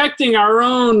projecting our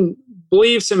own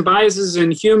beliefs and biases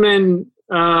and human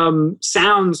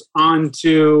sounds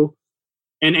onto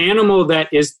an animal that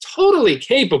is totally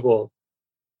capable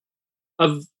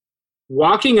of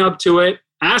walking up to it,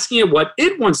 asking it what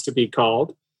it wants to be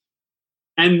called,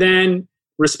 and then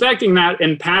respecting that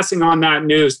and passing on that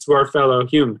news to our fellow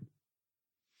human.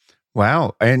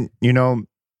 Wow. And,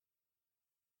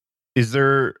 is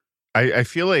there, I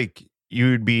feel like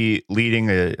you would be leading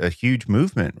a huge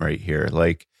movement right here.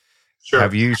 Like, sure.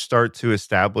 Have you start to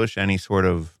establish any sort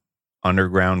of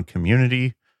underground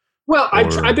community? Well,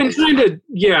 I've been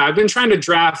trying to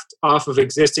draft off of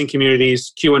existing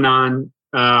communities, QAnon,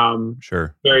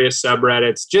 sure, various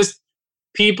subreddits, just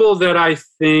people that I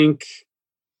think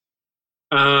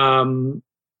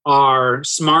are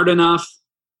smart enough,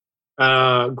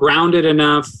 grounded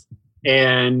enough,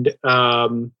 and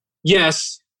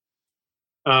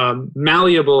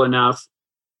malleable enough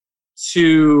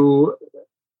to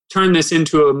turn this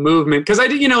into a movement. Because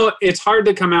it's hard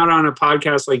to come out on a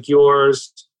podcast like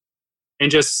yours and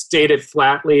just state it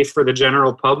flatly for the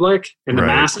general public and the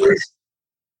masses.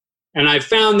 And I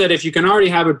found that if you can already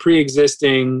have a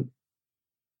pre-existing,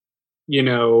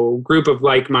 group of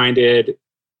like-minded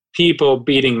people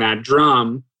beating that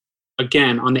drum,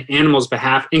 again, on the animals'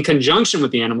 behalf, in conjunction with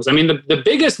the animals. I mean, the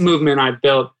biggest movement I've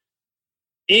built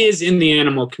is in the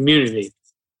animal community.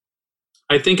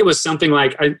 I think it was something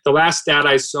like, the last stat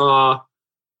I saw,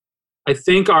 I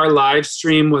think our live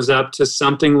stream was up to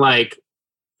something like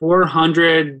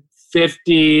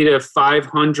 450 to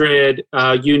 500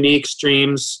 unique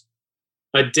streams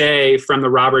a day from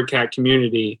the Robert Cat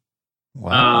community.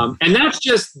 Wow. And that's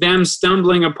just them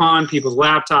stumbling upon people's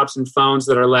laptops and phones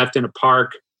that are left in a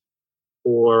park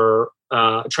or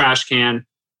a trash can,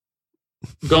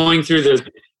 going through the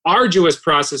arduous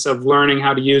process of learning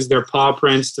how to use their paw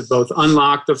prints to both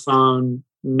unlock the phone,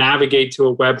 navigate to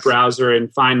a web browser,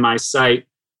 and find my site.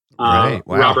 Wow.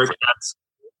 Robert Katz.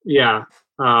 Yeah.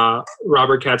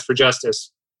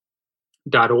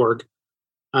 RobertCatsForJustice.org.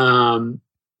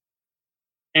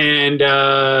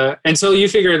 And so you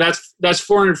figure that's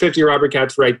 450 Robert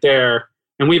Cats right there,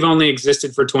 and we've only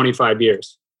existed for 25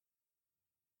 years.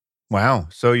 Wow.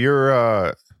 So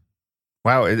you're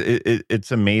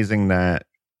it's amazing that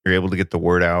you're able to get the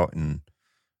word out and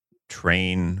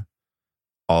train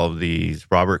all of these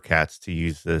Robert Cats to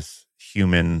use this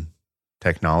human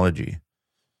technology.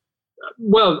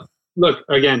 Well, look,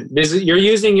 again, you're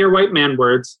using your white man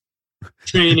words,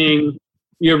 training.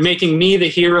 You're making me the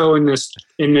hero in this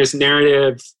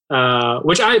narrative,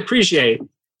 which I appreciate.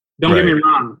 Don't get me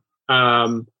wrong.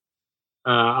 I'm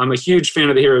a huge fan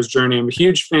of the hero's journey. I'm a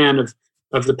huge fan of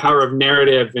the power of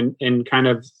narrative and kind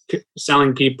of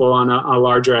selling people on a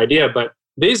larger idea. But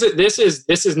this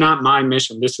is not my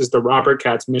mission. This is the Robert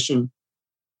Katz mission.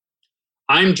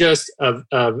 I'm just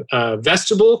a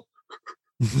vegetable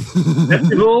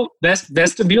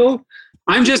vestibule.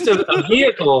 I'm just a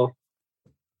vehicle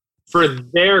for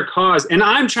their cause, and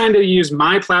I'm trying to use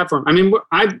my platform. I mean,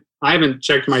 I haven't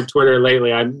checked my Twitter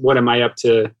lately. What am I up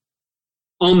to?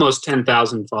 Almost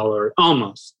 10,000 followers.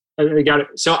 Almost. I got it.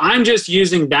 So I'm just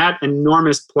using that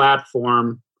enormous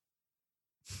platform,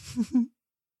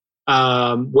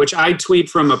 which I tweet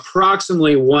from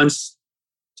approximately once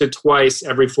to twice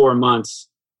every 4 months.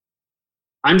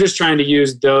 I'm just trying to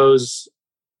use those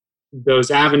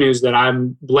avenues that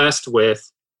I'm blessed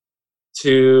with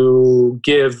to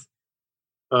give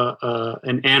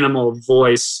an animal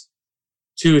voice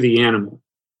to the animal.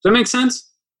 Does that make sense?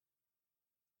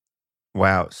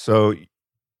 Wow. So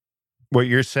what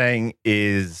you're saying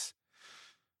is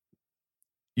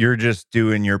you're just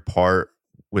doing your part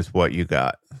with what you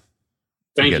got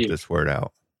to get this word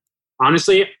out.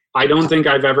 Honestly, I don't think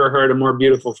I've ever heard a more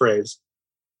beautiful phrase.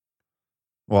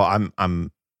 Well,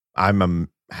 I'm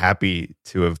happy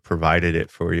to have provided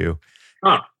it for you.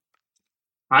 Oh,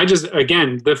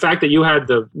 again, the fact that you had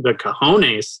the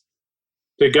cojones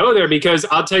to go there, because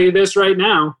I'll tell you this right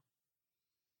now,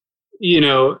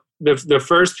 the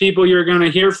first people you're going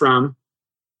to hear from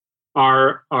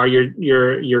are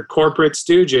your corporate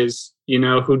stooges,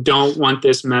 who don't want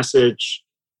this message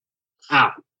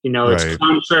out. It's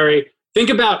contrary. Think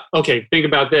about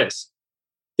this.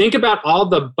 Think about all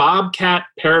the Bobcat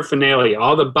paraphernalia,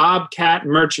 all the Bobcat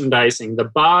merchandising, the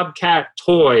Bobcat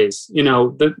toys.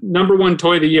 The number one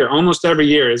toy of the year, almost every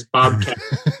year, is Bobcat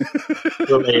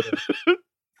related.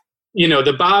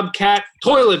 The Bobcat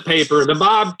toilet paper, the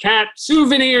Bobcat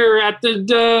souvenir at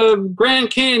the Grand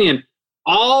Canyon.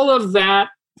 All of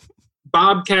that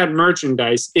Bobcat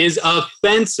merchandise is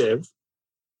offensive.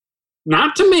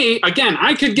 Not to me. Again,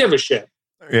 I could give a shit.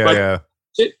 Yeah.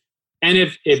 And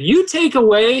if you take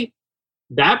away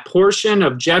that portion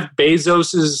of Jeff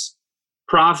Bezos's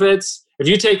profits, if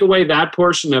you take away that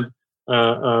portion of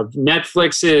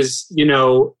Netflix's,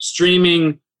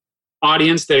 streaming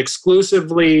audience that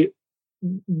exclusively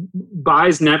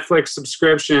buys Netflix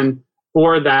subscription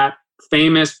for that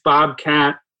famous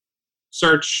Bobcat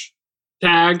search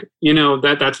tag,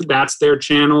 that's their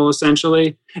channel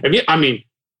essentially. I don't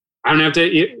have to.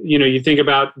 You think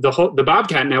about the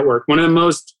Bobcat network, one of the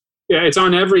most. It's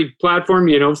on every platform,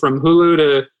 from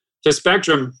Hulu to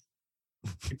Spectrum.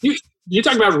 You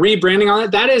talk about rebranding on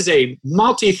it. That is a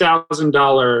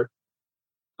multi-$1,000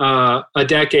 a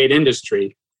decade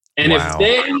industry, and if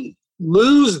they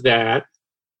lose that,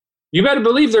 you better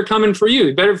believe they're coming for you.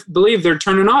 You better believe they're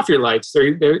turning off your lights.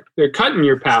 They're cutting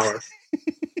your power.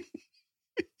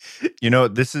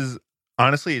 This is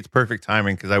honestly, it's perfect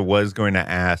timing, because I was going to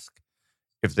ask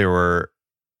if there were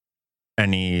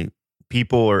any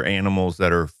people or animals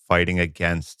that are fighting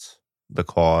against the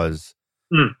cause,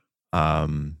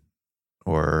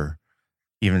 or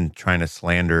even trying to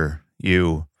slander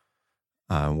you,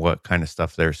 what kind of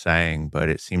stuff they're saying. But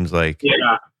it seems like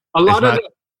a lot of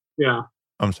yeah.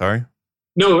 I'm sorry.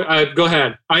 No, go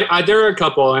ahead. There are a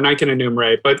couple, and I can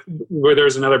enumerate, but where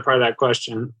there's another part of that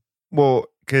question. Well,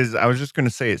 because I was just going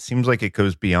to say, it seems like it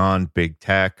goes beyond big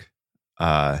tech.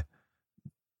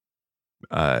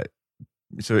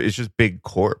 So it's just big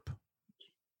corp.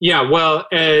 Yeah, well,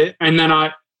 and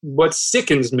then what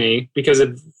sickens me, because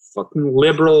of fucking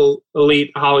liberal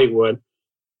elite Hollywood,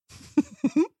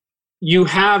 you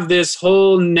have this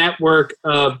whole network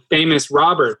of famous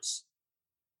Roberts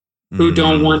who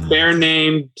don't want their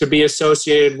name to be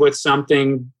associated with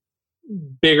something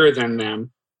bigger than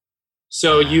them.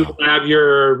 So you have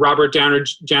your Robert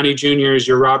Downey Jr.'s,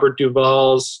 your Robert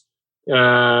Duvall's,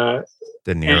 De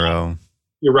Niro.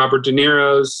 Your Robert De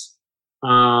Niro's.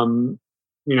 The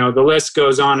list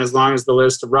goes on as long as the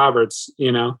list of Roberts,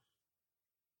 to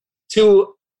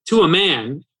a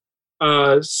man.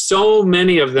 So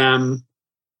many of them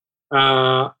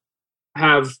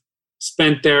have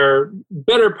spent their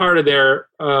better part of their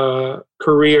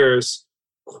careers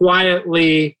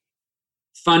quietly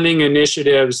funding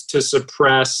initiatives to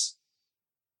suppress,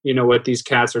 what these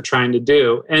cats are trying to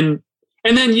do. And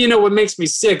then, what makes me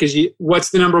sick is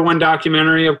what's the number one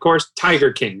documentary? Of course,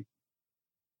 Tiger King.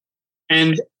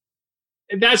 And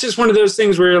that's just one of those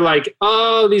things where you're like,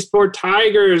 oh, these poor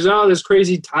tigers. Oh, this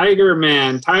crazy tiger,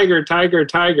 man. Tiger.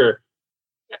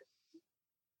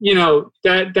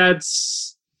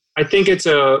 That's, I think it's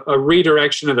a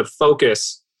redirection of the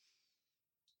focus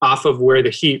off of where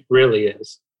the heat really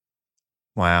is.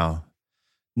 Wow.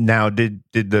 Now, did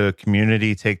the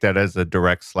community take that as a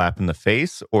direct slap in the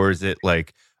face, or is it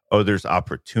like, oh, there's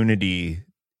opportunity,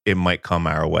 it might come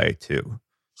our way too?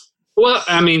 Well,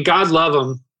 God love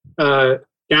them,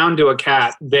 down to a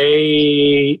cat.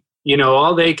 They,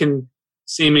 all they can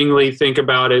seemingly think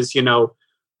about is,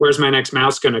 where's my next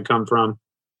mouse going to come from?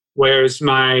 Where's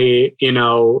my,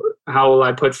 how will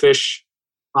I put fish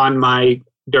on my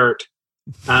dirt?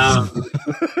 And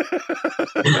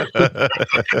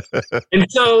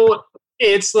so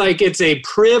it's like it's a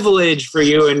privilege for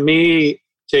you and me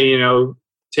to,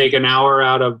 take an hour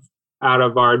out of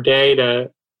our day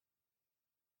to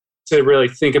really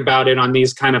think about it on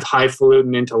these kind of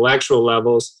highfalutin intellectual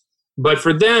levels. But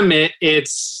for them,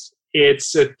 it's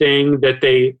a thing that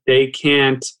they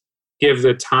can't give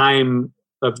the time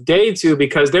of day to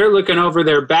because they're looking over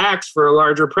their backs for a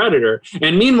larger predator.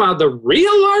 And meanwhile, the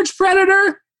real large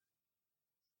predator,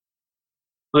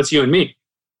 that's you and me.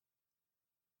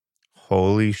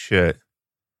 Holy shit.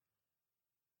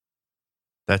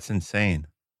 That's insane.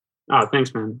 Oh,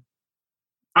 thanks, man.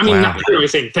 I mean, wow. Not really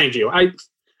saying thank you. I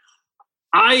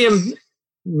am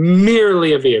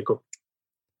merely a vehicle.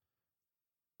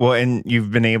 Well, and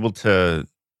you've been able to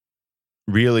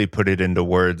really put it into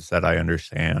words that I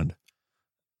understand.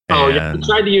 Oh, yeah. I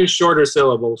tried to use shorter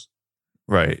syllables.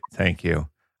 Right. Thank you.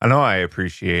 I know I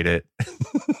appreciate it.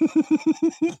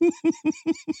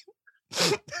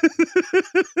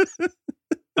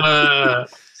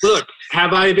 Look,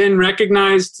 have I been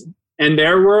recognized in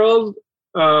their world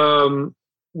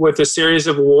with a series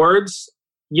of awards?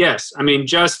 Yes. I mean,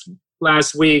 just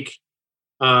last week,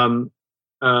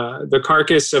 the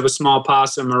carcass of a small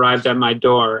possum arrived at my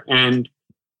door, and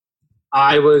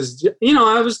I was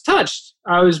touched.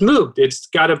 I was moved. It's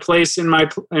got a place in my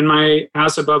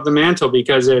house above the mantle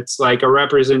because it's like a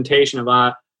representation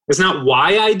of it's not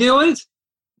why I do it,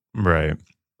 right?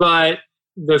 But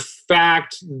the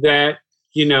fact that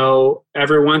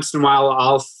every once in a while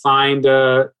I'll find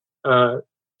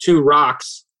two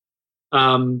rocks,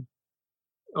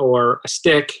 or a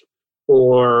stick,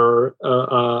 or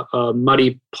a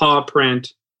muddy paw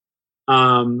print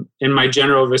in my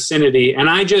general vicinity. And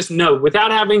I just know,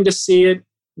 without having to see it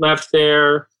left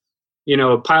there,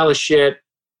 a pile of shit,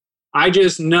 I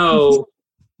just know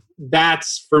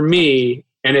that's for me,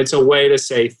 and it's a way to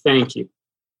say thank you.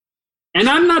 And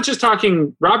I'm not just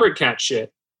talking Robert Cat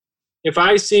shit. If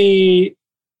I see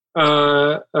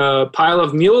a pile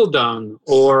of mule dung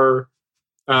or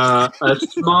a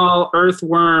small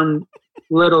earthworm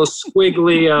little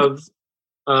squiggly of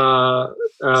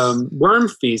worm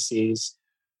feces,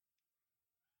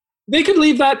 they could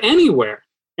leave that anywhere.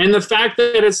 And the fact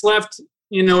that it's left,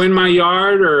 in my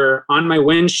yard or on my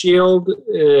windshield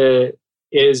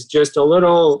is just a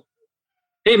little,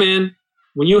 hey man,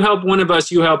 when you help one of us,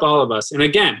 you help all of us. And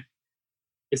again,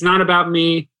 it's not about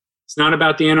me. It's not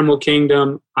about the animal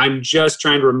kingdom. I'm just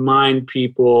trying to remind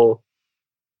people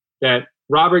that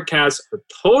Robert cats are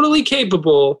totally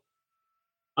capable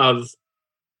of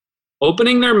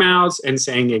opening their mouths and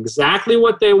saying exactly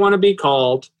what they want to be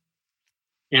called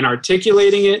and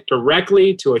articulating it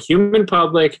directly to a human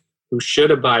public who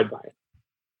should abide by it.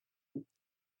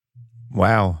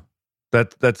 Wow.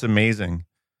 That's amazing.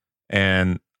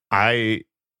 And I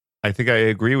think I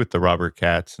agree with the Robert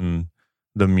Cats and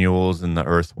the mules and the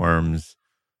earthworms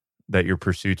that your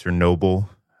pursuits are noble,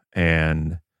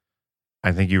 and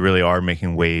I think you really are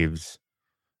making waves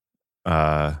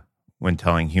when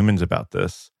telling humans about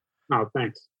this. Oh,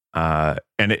 thanks.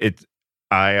 And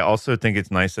I also think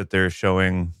it's nice that they're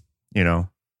showing,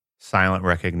 silent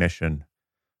recognition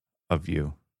of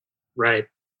you. Right.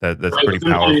 That's right. Pretty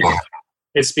powerful.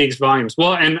 It speaks volumes.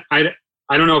 Well, and I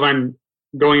don't know if I'm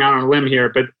going out on a limb here,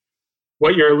 but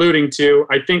what you're alluding to,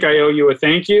 I think I owe you a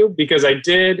thank you, because I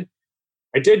did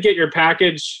get your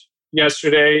package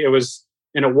yesterday. It was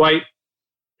in a white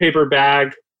paper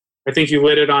bag. I think you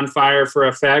lit it on fire for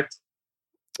effect.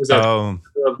 Was that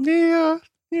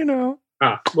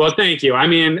yeah, well, thank you. I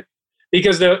mean,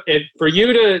 because for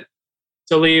you to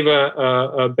leave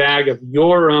a bag of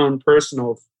your own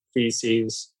personal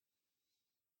feces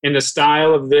in the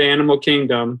style of the animal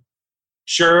kingdom,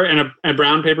 sure, in a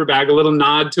brown paper bag, a little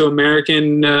nod to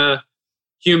American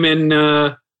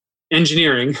human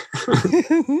engineering.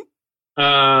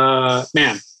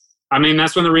 Man, I mean,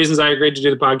 that's one of the reasons I agreed to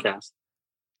do the podcast.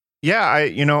 Yeah,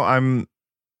 I'm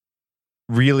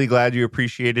really glad you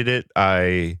appreciated it.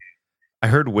 I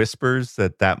heard whispers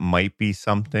that might be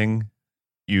something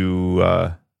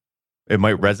it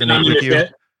might resonate with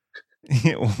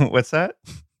you. What's that?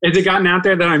 Has it gotten out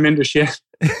there that I'm into shit?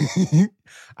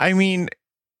 I mean,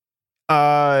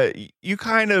 you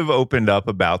kind of opened up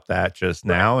about that just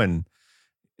now and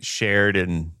shared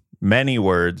in many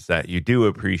words that you do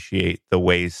appreciate the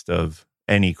waste of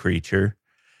any creature.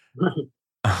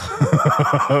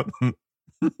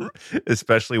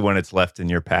 Especially when it's left in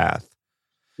your path.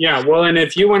 Yeah, well, and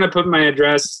if you want to put my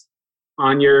address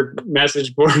on your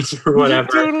message boards or whatever.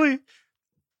 Totally.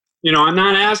 You know, I'm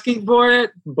not asking for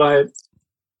it, but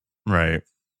right.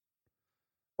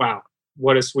 Wow,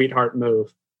 what a sweetheart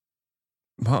move.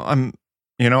 Well, I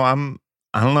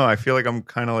don't know. I feel like I'm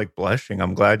kind of like blushing.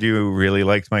 I'm glad you really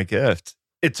liked my gift.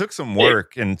 It took some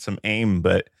work and some aim,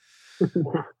 but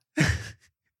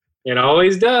it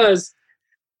always does.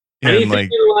 Anything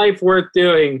in life worth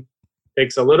doing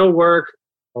takes a little work,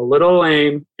 a little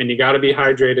aim, and you got to be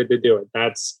hydrated to do it.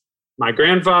 That's my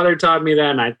grandfather taught me that,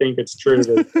 and I think it's true.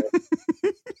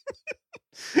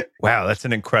 Wow, that's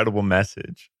an incredible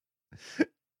message.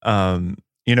 You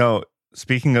know,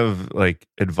 speaking of like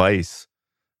advice,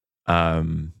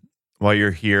 while you're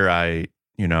here, I,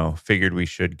 figured we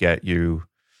should get you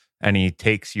any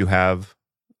takes you have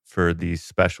for these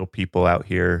special people out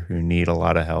here who need a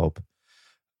lot of help.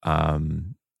 I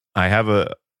have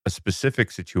a specific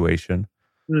situation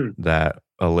that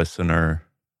a listener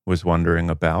was wondering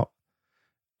about.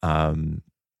 And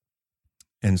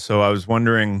so I was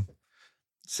wondering,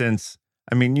 since,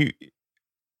 you,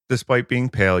 despite being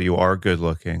pale, you are good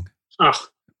looking. Oh.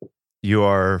 You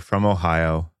are from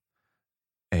Ohio,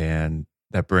 and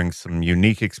that brings some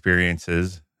unique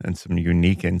experiences and some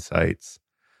unique insights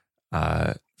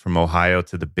from Ohio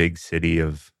to the big city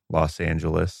of Los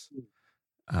Angeles.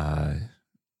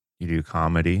 You do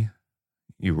comedy,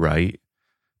 you write,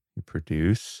 you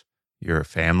produce, you're a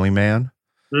family man,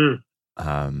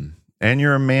 and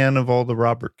you're a man of all the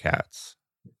Robert Cats.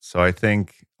 So I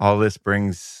think all this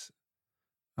brings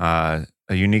a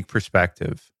unique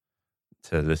perspective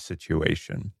to this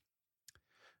situation.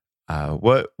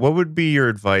 What would be your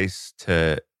advice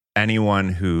to anyone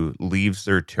who leaves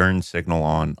their turn signal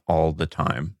on all the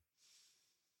time?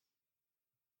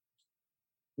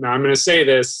 Now, I'm going to say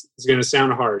this. It's going to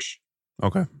sound harsh.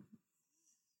 Okay.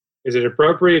 Is it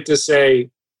appropriate to say,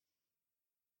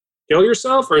 kill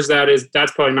yourself, or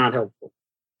that's probably not helpful?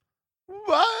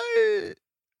 What?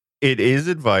 It is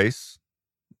advice.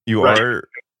 You are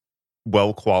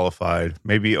well qualified,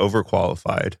 maybe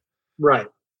overqualified. Right.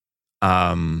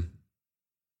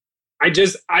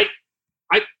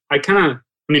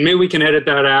 Maybe we can edit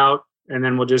that out and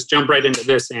then we'll just jump right into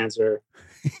this answer,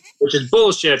 which is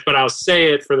bullshit, but I'll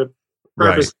say it for the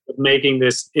purpose of making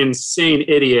this insane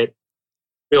idiot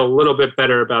feel a little bit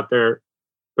better about their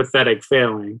pathetic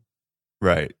failing.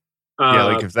 Right. Yeah,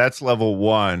 like if that's level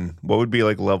 1, what would be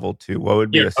like level 2? What would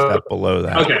be a step below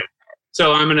that? Okay.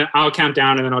 So I'll count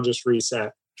down and then I'll just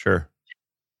reset. Sure.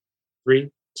 3,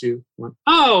 2, 1.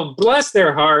 Oh, bless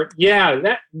their heart.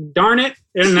 Yeah, darn it.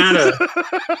 Isn't that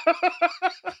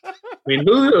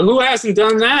who hasn't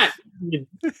done that? You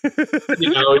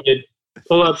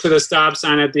pull up to the stop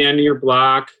sign at the end of your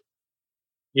block,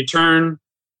 you turn,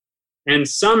 and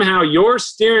somehow your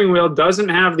steering wheel doesn't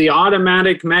have the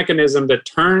automatic mechanism that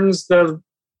turns the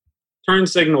turn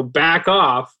signal back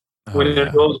off when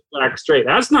it goes back straight.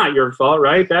 That's not your fault,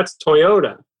 right? That's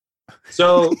Toyota.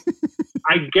 So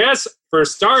I guess for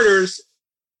starters,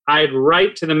 I'd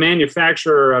write to the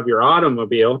manufacturer of your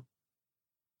automobile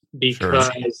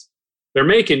because they're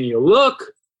making you look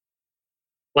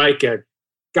like a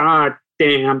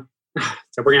goddamn...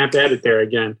 So we're going to have to edit there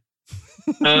again.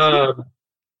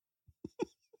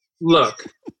 Look,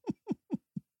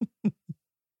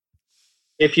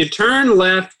 if you turn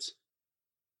left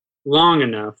long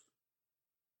enough,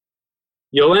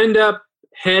 you'll end up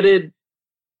headed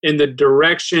in the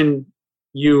direction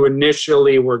you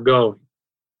initially were going.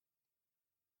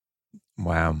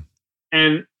 Wow.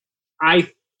 And I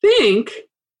think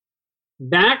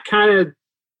that kind of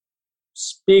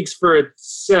speaks for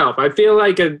itself. I feel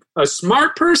like a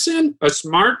smart person, a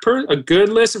good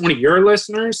listener, one of your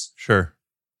listeners,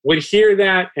 would hear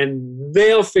that and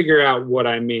they'll figure out what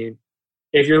I mean.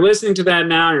 If you're listening to that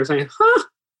now and you're saying,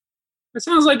 that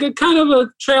sounds like a kind of a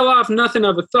trail off, nothing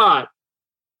of a thought,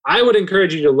 I would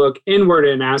encourage you to look inward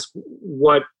and ask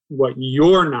what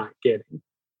you're not getting.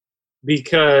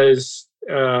 Because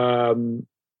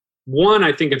one,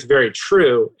 I think it's very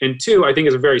true. And two, I think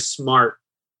it's a very smart,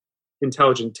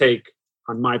 intelligent take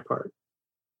on my part.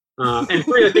 And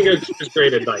three, I think it's just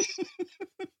great advice.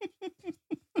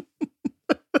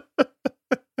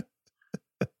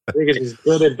 I think it's just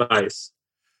good advice.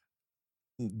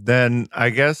 Then I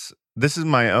guess this is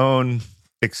my own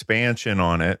expansion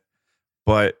on it.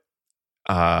 But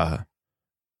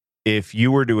if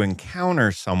you were to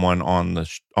encounter someone on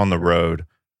the road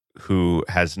who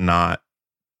has not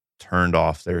turned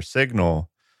off their signal,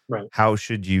 how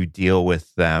should you deal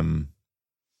with them?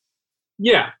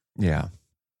 Yeah.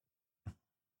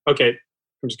 Okay,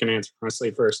 I'm just going to answer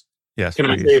honestly first. Yes, Can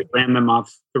please. I ram them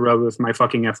off the road with my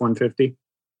fucking F-150?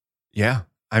 Yeah.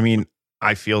 I mean,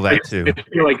 I feel that too. I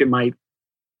feel like it might.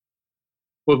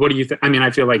 Well, what do you think? I mean, I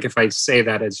feel like if I say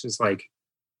that, it's just like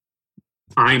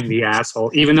I'm the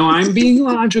asshole, even though I'm being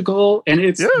logical, and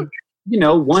it's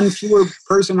one fewer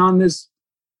person on this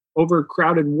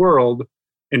overcrowded world,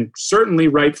 and certainly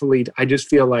rightfully, I just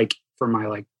feel like for my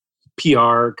like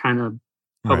PR kind of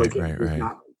public, right.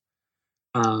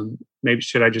 Maybe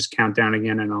should I just count down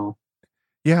again and I'll.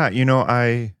 Yeah,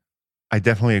 I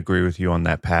definitely agree with you on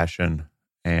that passion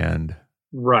and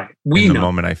right. In the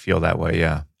moment I feel that way.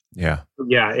 Yeah.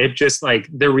 It just like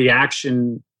the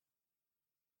reaction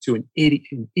to an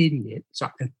idiot.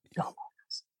 Sorry,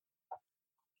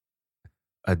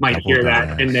 might hear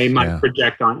that and they might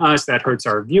project on us. That hurts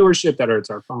our viewership. That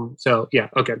hurts our phone. So yeah,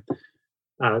 okay.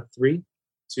 3,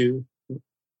 2.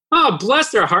 Oh, bless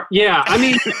their heart. Yeah, I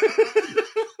mean,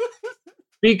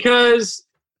 because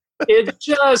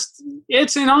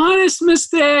it's an honest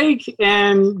mistake,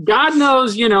 and God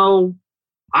knows,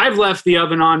 I've left the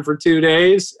oven on for 2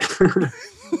 days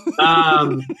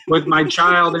with my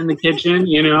child in the kitchen,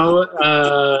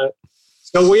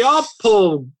 so we all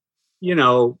pull,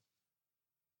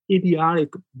 idiotic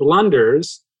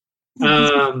blunders.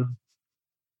 But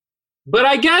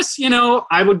I guess,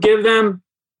 I'd give them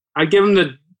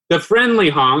the friendly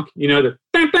honk, the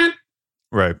dun, dun.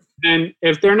 Right. And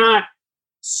if they're not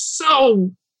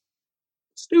so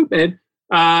stupid,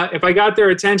 if I got their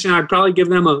attention, I'd probably give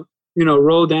them a,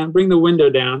 roll down, bring the window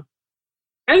down.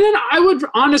 And then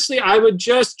I would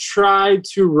just try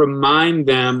to remind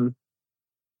them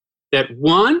that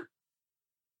one,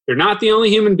 they're not the only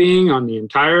human being on the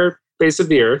entire face of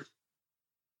the earth.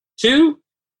 2,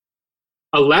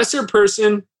 a lesser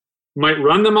person might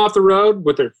run them off the road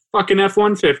with their fucking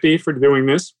F-150 for doing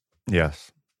this.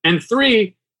 Yes. And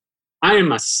 3, I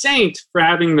am a saint for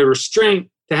having the restraint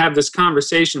to have this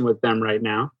conversation with them right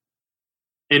now.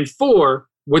 And 4,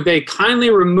 would they kindly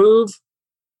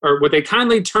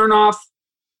turn off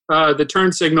the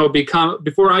turn signal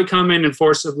before I come in and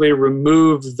forcibly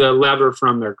remove the lever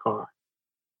from their car?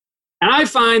 And I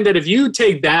find that if you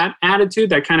take that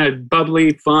attitude, that kind of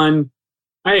bubbly, fun,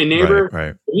 hey, neighbor,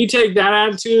 right. If you take that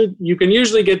attitude, you can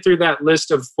usually get through that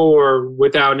list of 4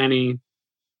 without any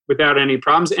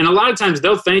problems. And a lot of times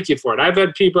they'll thank you for it. I've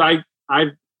had people,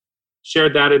 I've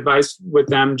shared that advice with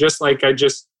them, just like I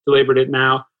just delivered it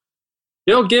now.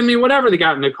 They'll give me whatever they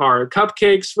got in the car,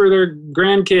 cupcakes for their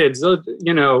grandkids. They'll,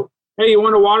 hey, you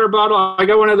want a water bottle? I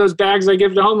got one of those bags I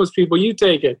give to homeless people. You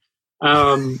take it.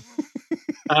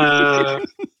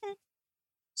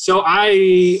 So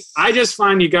I just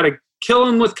find you got to kill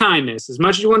them with kindness. As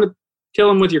much as you want to kill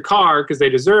them with your car because they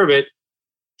deserve it,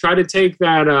 try to take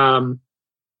that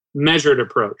measured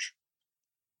approach.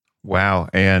 Wow.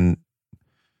 And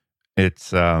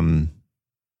it's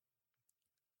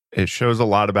it shows a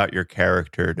lot about your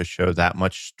character to show that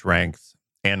much strength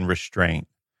and restraint.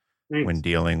 Thanks. When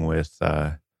dealing with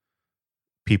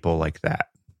people like that.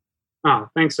 Oh,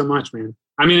 thanks so much, man.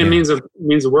 I mean, it means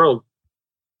the world.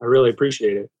 I really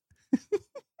appreciate it.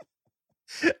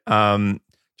 Do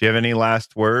you have any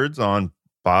last words on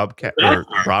Bobcat or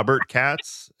Robert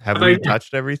Katz? Have we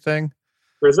touched everything?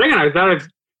 For a second, I thought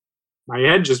my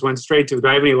head just went straight to, do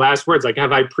I have any last words? Like,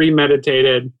 have I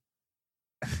premeditated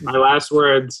my last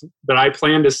words that I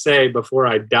plan to say before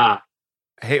I die?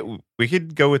 Hey, we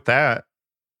could go with that.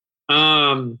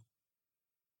 I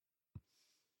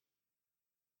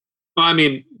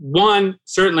mean, one,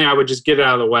 certainly I would just get it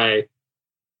out of the way.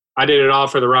 I did it all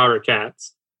for the Robert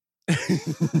Katz.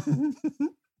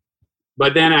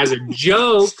 But then as a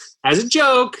joke,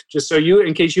 just so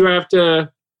in case you have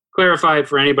to clarify it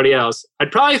for anybody else,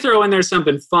 I'd probably throw in there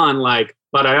something fun like,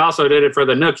 but I also did it for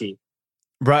the Nookie.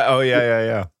 Right. Oh,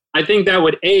 yeah. I think that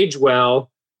would age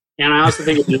well. And I also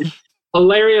think it would be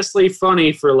hilariously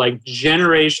funny for like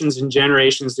generations and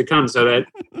generations to come, so that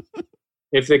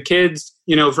if the kids,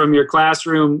 from your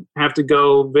classroom have to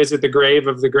go visit the grave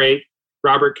of the great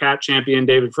Robert Katz champion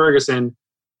David Ferguson,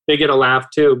 they get a laugh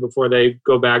too before they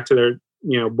go back to their,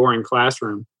 boring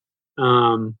classroom.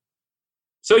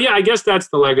 So yeah, I guess that's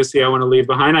the legacy I want to leave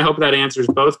behind. I hope that answers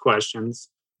both questions.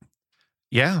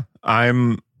 Yeah,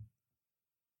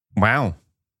 wow.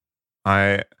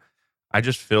 I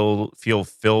just feel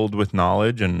filled with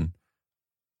knowledge, and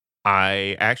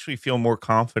I actually feel more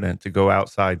confident to go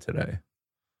outside today.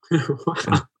 Wow.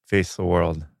 And face the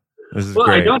world. This is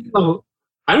great.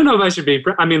 I don't know if I should be.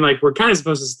 I mean, like, we're kind of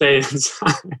supposed to stay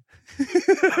inside.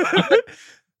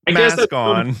 Mask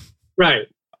on. Right.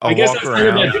 I guess that's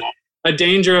kind of a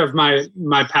danger of my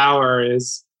power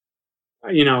is,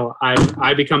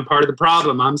 I become part of the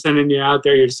problem. I'm sending you out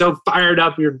there. You're so fired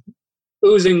up. You're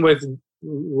oozing with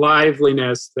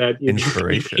liveliness that you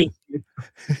inspiration.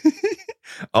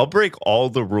 I'll break all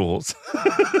the rules.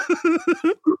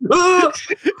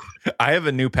 I have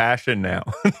a new passion now.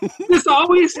 This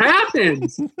always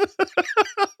happens.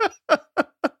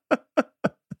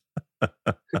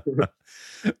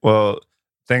 Well,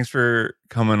 thanks for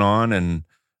coming on and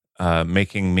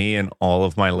making me and all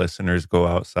of my listeners go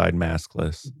outside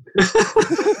maskless.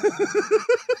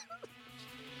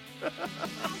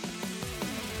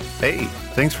 Hey,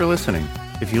 thanks for listening.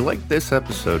 If you liked this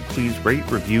episode, please rate,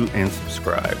 review, and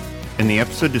subscribe. In the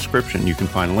episode description, you can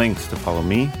find links to follow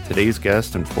me, today's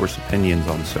guest, and Forced Opinions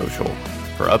on social.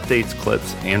 For updates,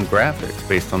 clips, and graphics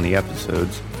based on the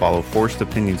episodes, follow Forced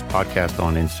Opinions Podcast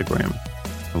on Instagram.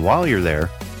 And while you're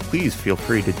there, please feel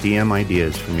free to DM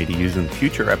ideas for me to use in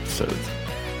future episodes.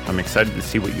 I'm excited to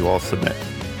see what you all submit.